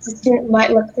 The student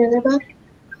might look through their book.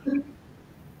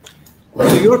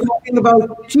 So you're talking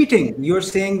about cheating. You're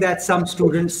saying that some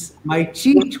students might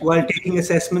cheat while taking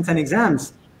assessments and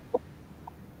exams.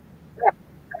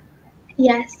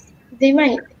 Yes, they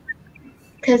might,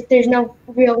 because there's no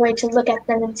real way to look at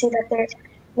them and see that they're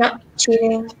not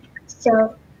cheating.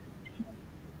 So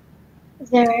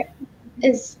there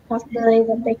is a possibility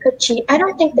that they could cheat. I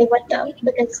don't think they would though,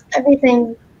 because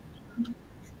everything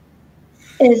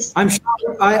is.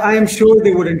 I am sure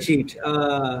they wouldn't cheat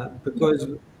because,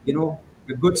 you know,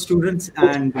 we're good students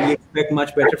and we expect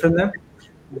much better from them.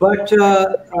 But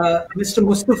Mr.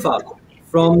 Mustafa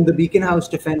from the Beacon House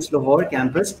Defence Lahore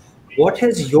campus, what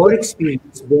has your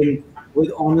experience been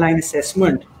with online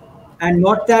assessment? And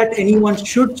not that anyone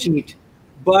should cheat,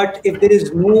 but if there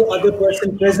is no other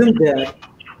person present there,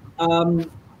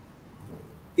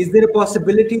 is there a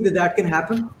possibility that that can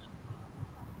happen?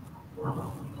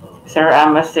 Sir, I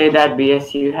must say that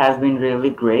BSU has been really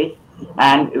great.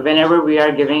 And whenever we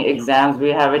are giving exams, we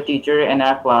have a teacher in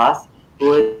our class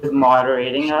who is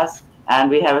moderating us, and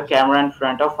we have a camera in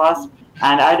front of us.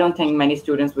 And I don't think many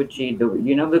students would cheat,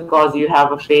 you know, because you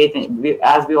have a faith in,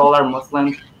 as we all are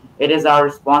Muslims, it is our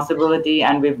responsibility,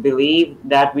 and we believe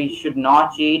that we should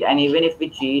not cheat. And even if we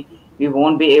cheat, we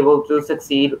won't be able to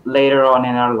succeed later on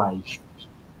in our lives.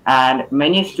 And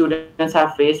many students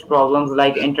have faced problems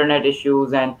like internet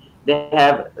issues, and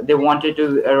they wanted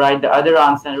to write the other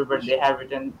answer, but they have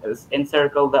written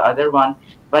encircle the other one.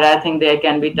 But I think they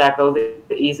can be tackled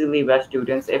easily by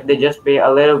students if they just pay a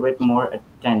little bit more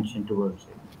attention towards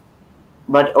it.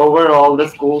 But overall, the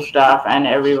school staff and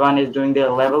everyone is doing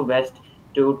their level best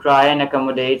to try and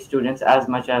accommodate students as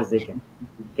much as they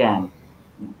can.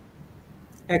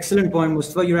 Excellent point,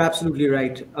 Mustafa. You're absolutely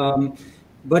right.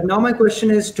 But now my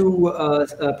question is to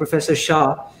Professor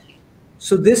Shah.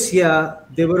 So this year,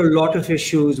 there were a lot of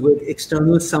issues with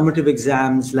external summative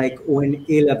exams like ONA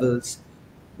levels,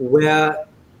 where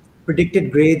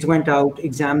predicted grades went out,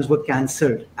 exams were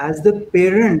cancelled. As the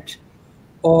parent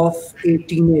of a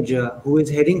teenager who is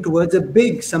heading towards a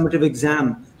big summative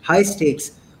exam, high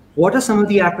stakes, what are some of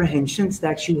the apprehensions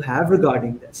that you have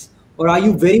regarding this? Or are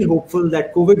you very hopeful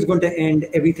that COVID is going to end,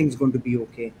 everything's going to be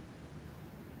okay?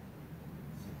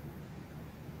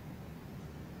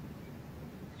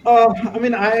 I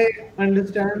mean, I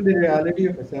understand the reality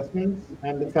of assessments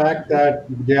and the fact that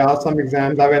there are some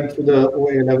exams. I went through the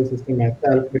OA level system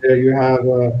myself, where you have,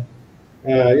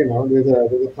 there's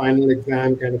a final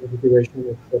exam kind of a situation.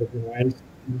 It's sort of, ends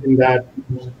in that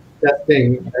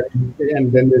testing,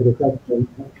 and then there's assessment.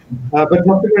 But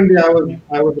subsequently,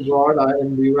 I was abroad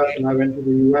in the US, and I went to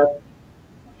the US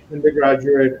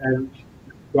undergraduate and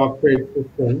doctorate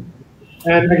system.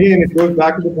 And again, it goes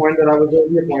back to the point that I was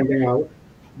earlier pointing out,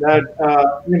 that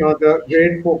the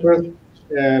grade focused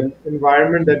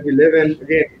environment that we live in,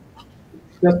 again,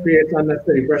 just creates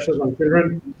unnecessary pressures on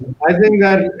children. I think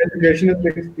that education is the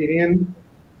experience,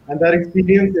 and that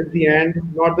experience is the end,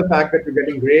 not the fact that you're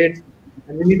getting grades.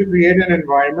 And we need to create an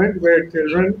environment where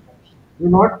children do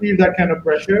not feel that kind of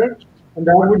pressure, and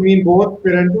that would mean both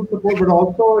parental support, but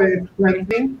also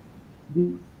strengthening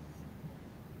the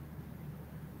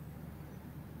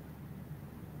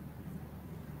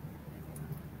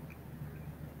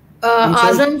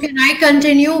Azam, can I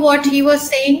continue what he was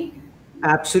saying?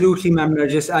 Absolutely, ma'am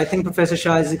Narjis. I think Professor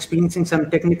Shah is experiencing some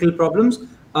technical problems.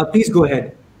 Please go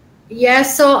ahead.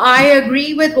 Yes, so I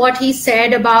agree with what he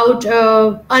said about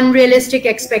unrealistic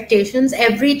expectations.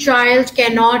 Every child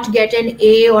cannot get an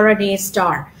A or an A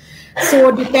star.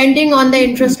 So depending on the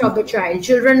interest of the child,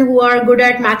 children who are good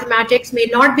at mathematics may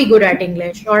not be good at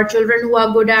English, or children who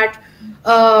are good at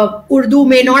Urdu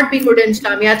may not be good in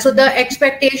Islamiyat. So the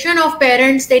expectation of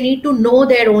parents, they need to know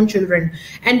their own children,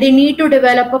 and they need to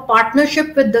develop a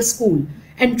partnership with the school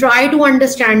and try to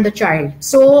understand the child.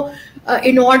 So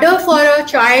in order for a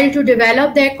child to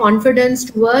develop their confidence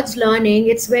towards learning,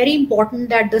 it's very important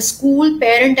that the school,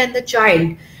 parent and the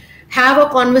child have a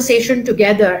conversation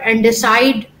together and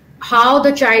decide how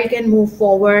the child can move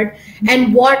forward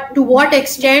and to what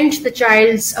extent the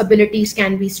child's abilities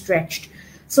can be stretched.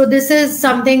 So this is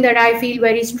something that I feel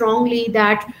very strongly,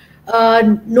 that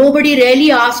nobody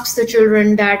really asks the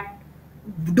children that,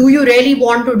 do you really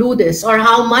want to do this, or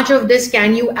how much of this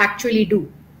can you actually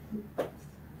do?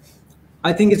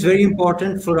 I think it's very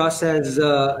important for us as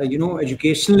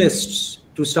educationalists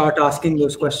to start asking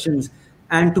those questions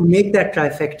and to make that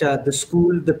trifecta: the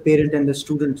school, the parent, and the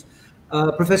students.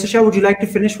 Professor Shah, would you like to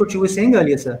finish what you were saying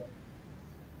earlier, sir?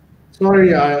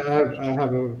 Sorry, I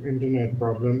have an internet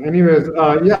problem. Anyways,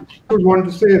 yeah, I would want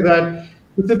to say that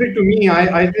specific to me,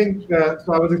 I think,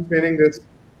 so I was explaining this,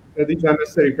 these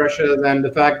unnecessary pressures and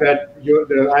the fact that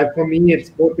for me, it's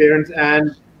both parents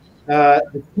and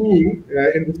the school,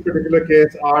 in this particular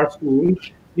case, our school,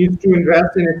 needs to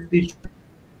invest in its teachers,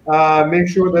 make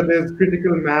sure that there's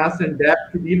critical mass and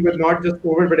depth to deal with not just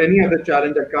COVID, but any other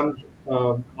challenge that comes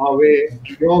our way,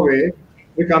 your way,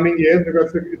 the coming years,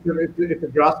 because it's a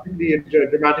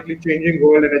dramatically changing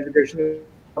world, and education is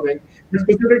coming. But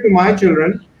specific to my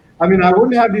children, I mean, I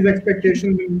wouldn't have these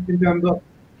expectations in terms of,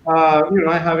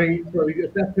 having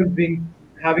assessments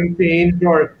having changed,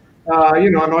 or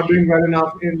not doing well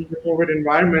enough in the COVID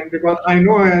environment, because I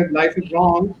know life is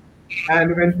long,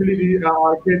 and eventually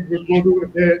our kids will go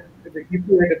to, if they keep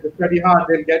doing it, they study hard,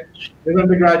 they'll get their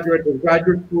undergraduate, their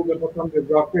graduate school, they'll become their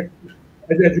doctorate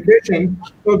education,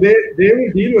 so they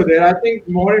will deal with it. I think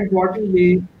more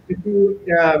importantly is to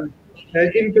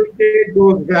inculcate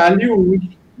those values.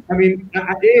 I mean,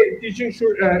 teaching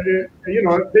should,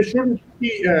 they shouldn't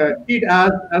teach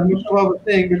as Mustafa was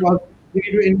saying, because we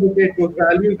need to inculcate those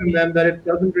values in them, that it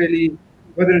doesn't really,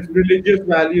 whether it's religious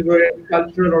values or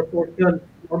cultural or social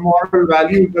or moral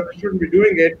values, that we shouldn't be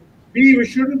doing it. We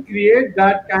shouldn't create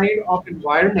that kind of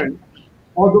environment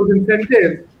or those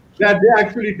incentives that they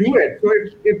actually do it. So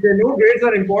if they know grades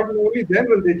are important, only then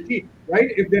will they cheat, right?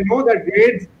 If they know that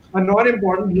grades are not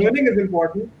important, learning is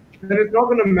important, then it's not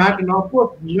going to matter. Now, of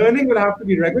course, learning will have to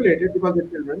be regulated because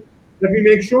of children, that we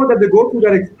make sure that they go through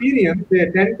that experience, they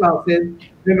attend classes,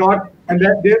 they're not, and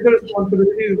that there's the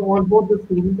responsibilities on both the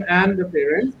students and the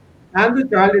parents and the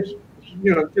child,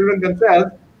 children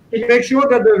themselves, to make sure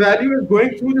that the value is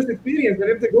going through this experience.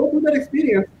 And if they go through that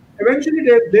experience, eventually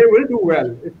they will do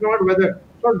well. It's not whether,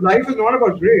 because life is not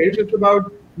about grades, it's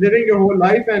about living your whole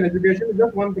life, and education is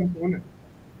just one component.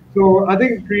 So I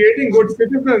think creating good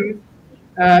citizens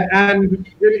and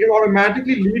will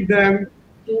automatically lead them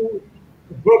to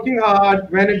working hard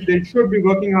when they should be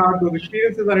working hard. Those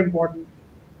experiences are important,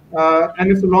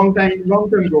 and it's a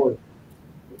long-term goal.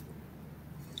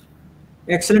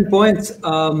 Excellent points.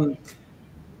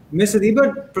 Ms.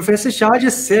 Adeeba, Professor Shah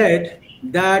just said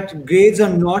that grades are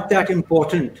not that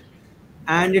important,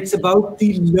 and it's about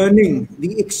the learning,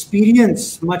 the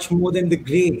experience, much more than the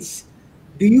grades.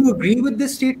 Do you agree with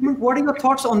this statement? What are your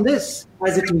thoughts on this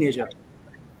as a teenager?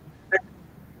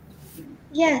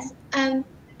 Yes,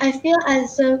 I feel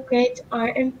as though grades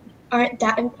aren't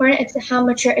that important. It's how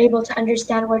much you're able to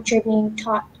understand what you're being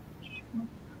taught.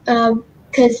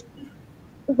 Because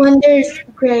when there's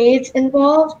grades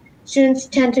involved, students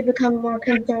tend to become more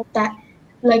concerned that,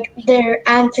 like, they're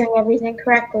answering everything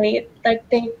correctly. Like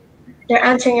they're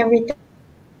answering everything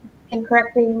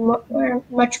correctly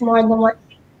much more than what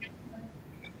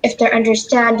if they're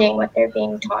understanding what they're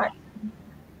being taught.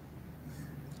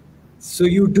 So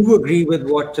you do agree with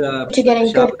what to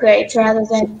getting Shah good grades rather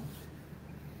than.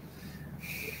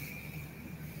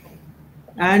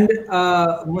 And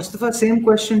Mustafa, same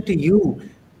question to you.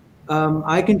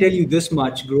 I can tell you this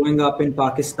much. Growing up in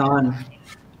Pakistan,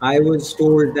 I was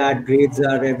told that grades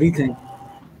are everything.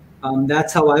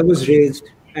 That's how I was raised.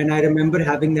 And I remember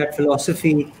having that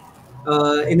philosophy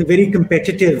in a very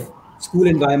competitive school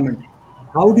environment.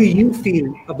 How do you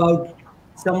feel about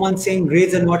someone saying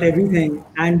grades are not everything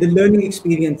and the learning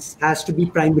experience has to be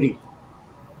primary?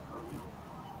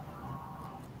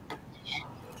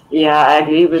 Yeah, I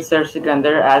agree with Sir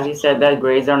Sikander as he said that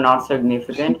grades are not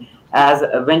significant. As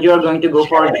when you are going to go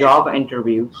for a job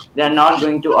interview, they are not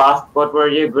going to ask what were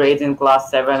your grades in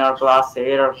class 7 or class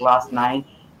 8 or class 9.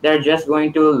 They're just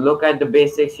going to look at the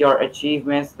basics, your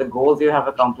achievements, the goals you have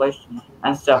accomplished,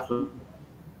 and stuff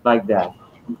like that.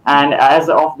 And as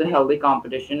of the healthy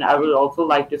competition, I would also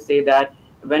like to say that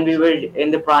when we were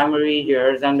in the primary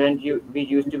years and when we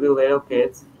used to be little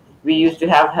kids, we used to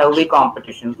have healthy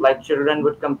competitions. Like children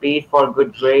would compete for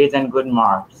good grades and good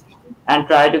marks and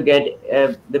try to get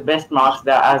the best marks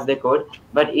that as they could.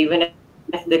 But even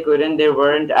if they couldn't, they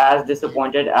weren't as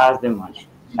disappointed as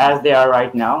they are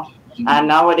right now. And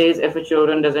nowadays, if a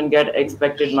children doesn't get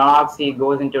expected marks, he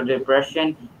goes into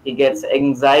depression, he gets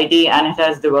anxiety, and it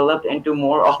has developed into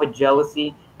more of a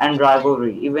jealousy and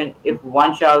rivalry. Even if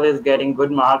one child is getting good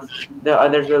marks, the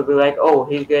others will be like, "Oh,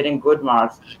 he's getting good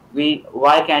marks.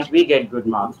 Why can't we get good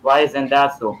marks? Why isn't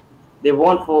that so?" They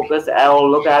won't focus or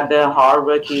look at the hard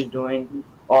work he's doing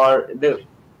or the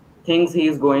things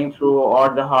he's going through or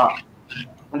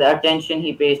the attention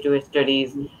he pays to his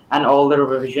studies and all the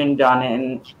revision done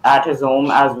in at his home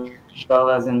as well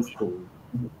as in school.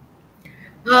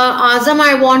 Azam,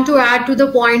 I want to add to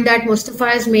the point that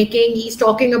Mustafa is making. He's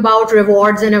talking about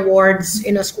rewards and awards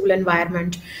in a school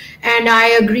environment. And I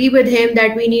agree with him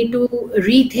that we need to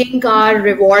rethink our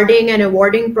rewarding and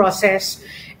awarding process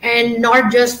and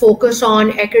not just focus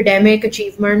on academic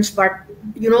achievements, but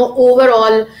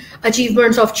overall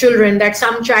achievements of children. That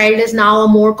some child is now a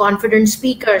more confident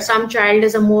speaker, some child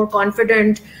is a more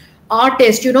confident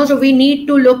artist, so we need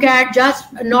to look at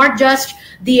not just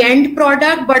the end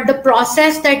product, but the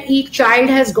process that each child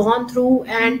has gone through,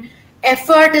 and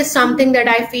effort is something that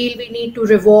I feel we need to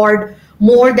reward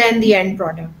more than the end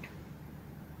product.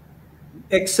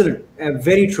 Excellent.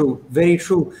 Very true. Very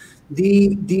true.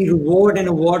 The reward and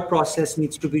award process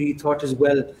needs to be rethought as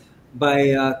well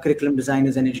by curriculum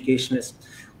designers and educationalists.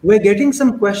 We're getting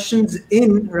some questions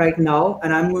in right now,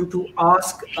 and I'm going to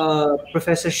ask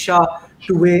Professor Shah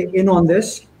to weigh in on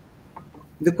this.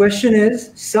 The question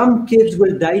is, some kids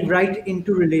will dive right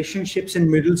into relationships in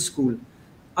middle school.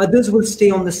 Others will stay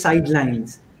on the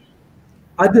sidelines.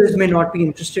 Others may not be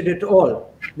interested at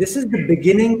all. This is the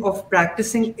beginning of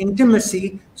practicing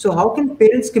intimacy. So how can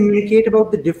parents communicate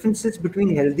about the differences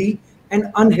between healthy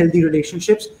and unhealthy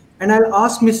relationships? And I'll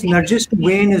ask Ms. Narjis to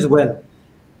weigh in as well.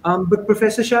 But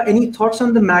Professor Shah, any thoughts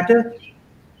on the matter?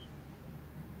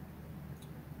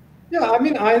 Yeah, I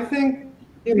mean, I think,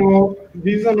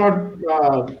 these are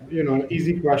not,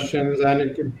 easy questions,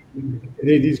 and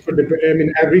these could depend. I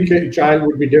mean, every child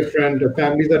would be different. The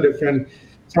families are different.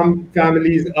 Some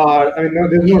families are,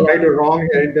 there's no right or wrong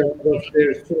here in terms of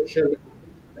their social,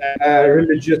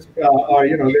 religious, or,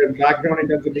 their background in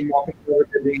terms of being more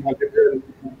conservative, being more liberal,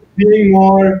 being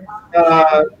more,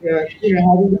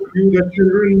 having the view that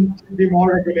children should be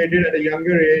more regulated at a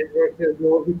younger age versus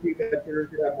those who feel that children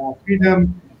should have more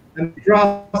freedom and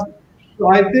trust. So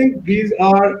I think these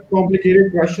are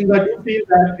complicated questions. I do feel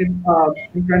that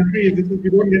in countries, we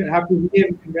don't have to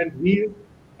reinvent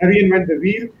the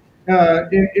wheel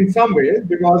in some ways,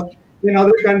 because in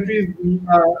other countries,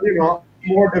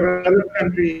 more developed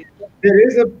countries, there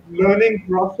is a learning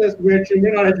process where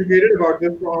children are educated about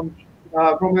this from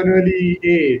an early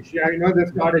age. They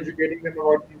start educating them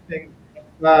about these things,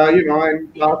 in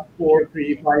class 4,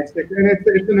 3, 5, 6, and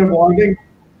it's an evolving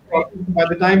process. By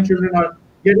the time children are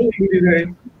getting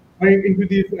into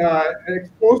these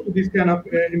exposed to these kind of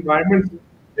environments,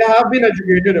 they have been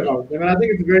educated about them. And I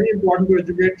think it's very important to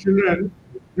educate children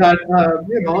that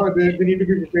they need to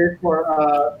be prepared for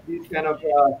these kind of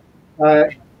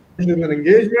and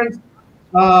engagements.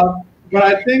 But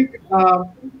I think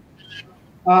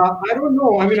I don't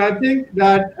know. I mean, I think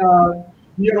that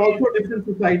we are also a different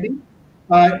society.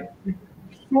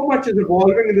 So much is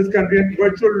evolving in this country, and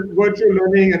virtual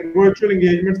learning and virtual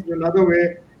engagements is another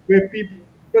way where people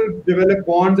develop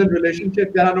bonds and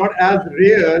relationships that are not as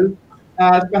real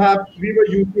as perhaps we were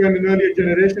used to in an earlier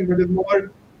generation, but there's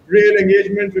more real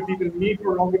engagements where people meet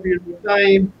for longer periods of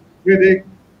time, where they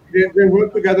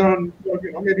work together on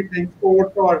maybe playing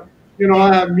sports or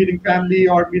meeting family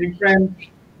or meeting friends.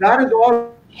 That is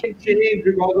all changed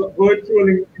because of virtual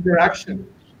interaction.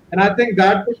 And I think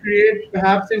that would create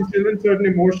perhaps in children certain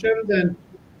emotions and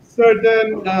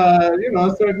certain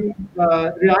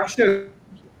reactions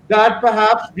that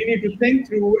perhaps we need to think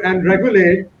through and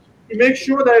regulate to make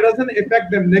sure that it doesn't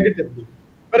affect them negatively.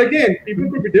 But again, people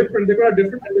could be different. They've got a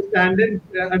different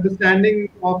understanding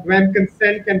of when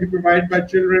consent can be provided by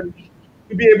children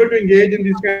to be able to engage in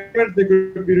these kinds. They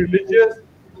could be religious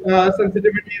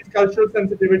sensitivities, cultural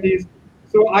sensitivities.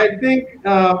 So I think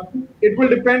it will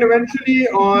depend eventually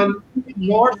on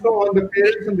more so on the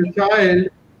parents and the child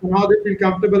and how they feel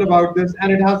comfortable about this.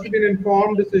 And it has to be an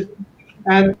informed decision.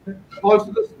 And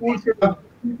also the school should have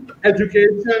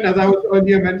education, as I was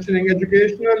earlier mentioning,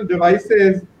 educational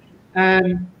devices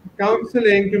and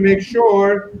counseling to make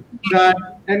sure that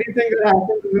anything that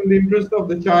happens is in the interest of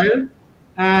the child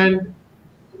and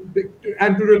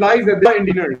to realize that they are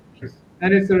engineers.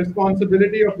 And it's a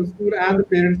responsibility of the school and the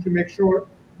parents to make sure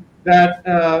that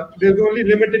there's only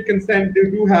limited consent they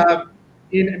do have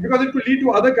because it could lead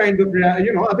to other kinds of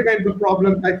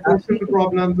problems like social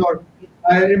problems or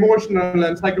emotional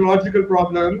and psychological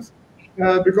problems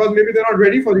because maybe they're not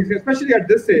ready for these, especially at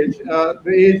this age,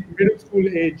 the age, middle school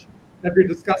age that we're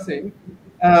discussing.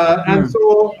 And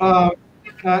so,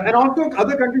 and also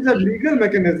other countries have legal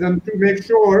mechanisms to make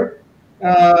sure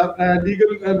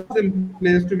legal laws in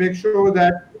place to make sure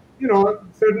that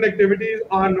certain activities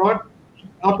are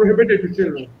prohibited to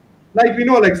children, like we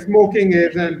know, like smoking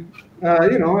is, and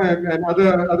and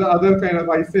other kind of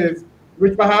vices,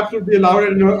 which perhaps would be allowed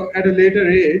at a later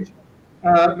age.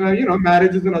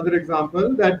 Marriage is another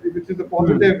example which is a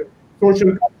positive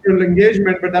social cultural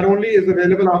engagement, but that only is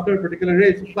available after a particular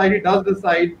age. Society does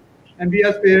decide, and we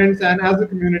as parents and as a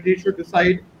community should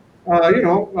decide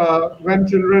when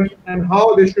children and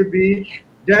how they should be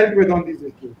dealt with on these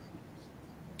issues.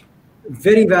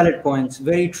 Very valid points,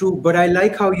 very true. But I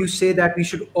like how you say that we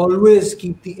should always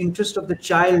keep the interest of the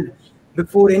child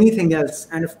before anything else.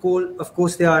 And of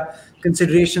course, there are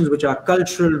considerations which are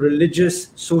cultural, religious,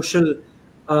 social.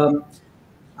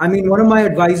 I mean, one of my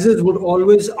advisors would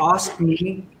always ask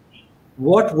me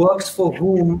what works for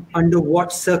whom under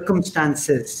what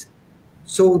circumstances.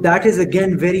 So that is,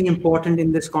 again, very important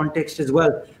in this context as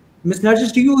well. Ms.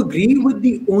 Narjis, do you agree with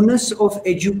the onus of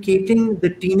educating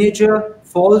the teenager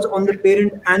falls on the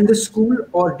parent and the school,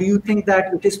 or do you think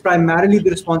that it is primarily the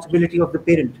responsibility of the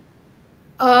parent?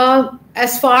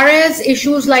 As far as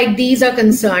issues like these are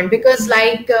concerned, because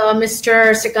like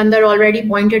Mr. Sikander already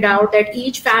pointed out, that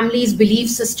each family's belief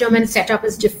system and setup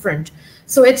is different.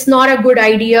 So it's not a good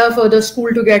idea for the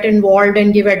school to get involved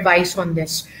and give advice on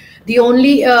this. The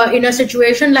only, in a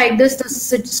situation like this,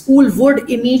 the school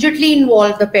would immediately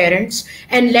involve the parents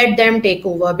and let them take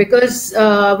over, because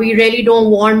we really don't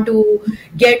want to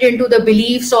get into the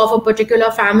beliefs of a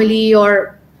particular family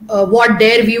or what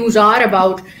their views are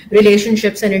about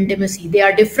relationships and intimacy. They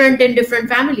are different in different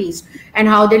families and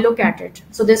how they look at it.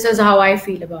 So this is how I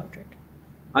feel about it.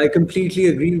 I completely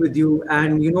agree with you.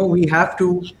 And, we have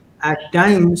to, at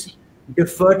times,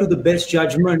 defer to the best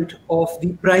judgment of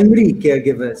the primary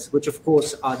caregivers, which of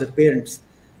course are the parents.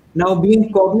 Now,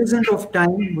 being cognizant of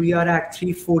time, we are at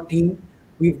 3:14.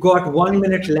 We've got 1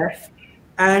 minute left.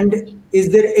 And is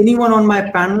there anyone on my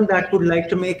panel that would like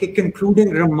to make a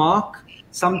concluding remark?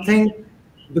 Something,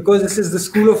 because this is the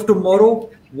school of tomorrow.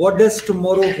 What does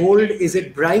tomorrow hold? Is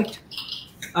it bright?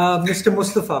 Mr.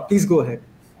 Mustafa, please go ahead.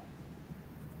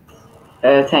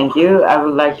 Thank you. I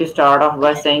would like to start off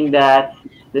by saying that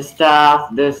the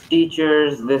staff, the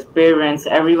teachers, the parents,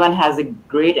 everyone has a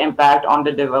great impact on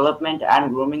the development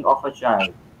and grooming of a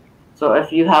child. So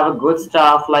if you have a good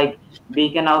staff like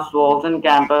Beacon House Walton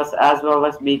campus as well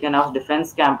as Beacon House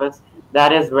Defense campus,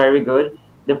 that is very good.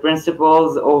 The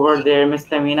principals over there,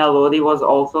 Ms. Lamina Lodi, was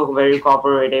also very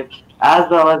cooperative, as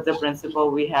well as the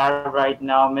principal we have right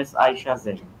now, Ms. Aisha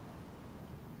Zain.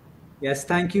 Yes,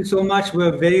 thank you so much.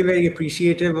 We're very, very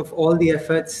appreciative of all the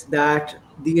efforts that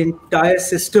the entire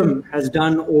system has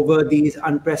done over these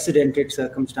unprecedented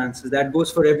circumstances. That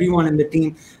goes for everyone in the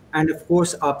team, and of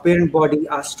course, our parent body,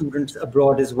 our students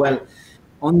abroad as well.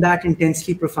 On that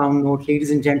intensely profound note,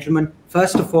 ladies and gentlemen,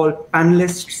 first of all,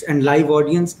 panelists and live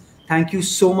audience, thank you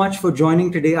so much for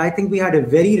joining today. I think we had a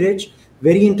very rich,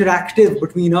 very interactive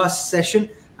between us session.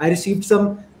 I received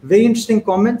some very interesting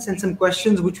comments and some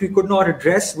questions which we could not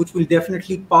address, which we'll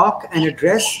definitely park and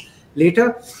address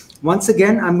later. Once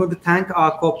again, I'm going to thank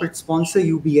our corporate sponsor,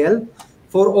 UBL.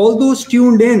 For all those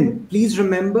tuned in, please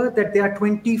remember that there are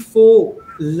 24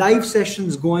 live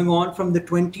sessions going on from the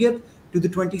 20th to the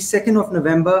 22nd of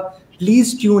November.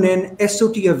 Please tune in.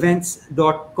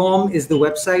 SOTevents.com is the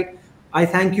website. I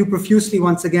thank you profusely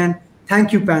once again.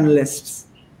 Thank you, panelists.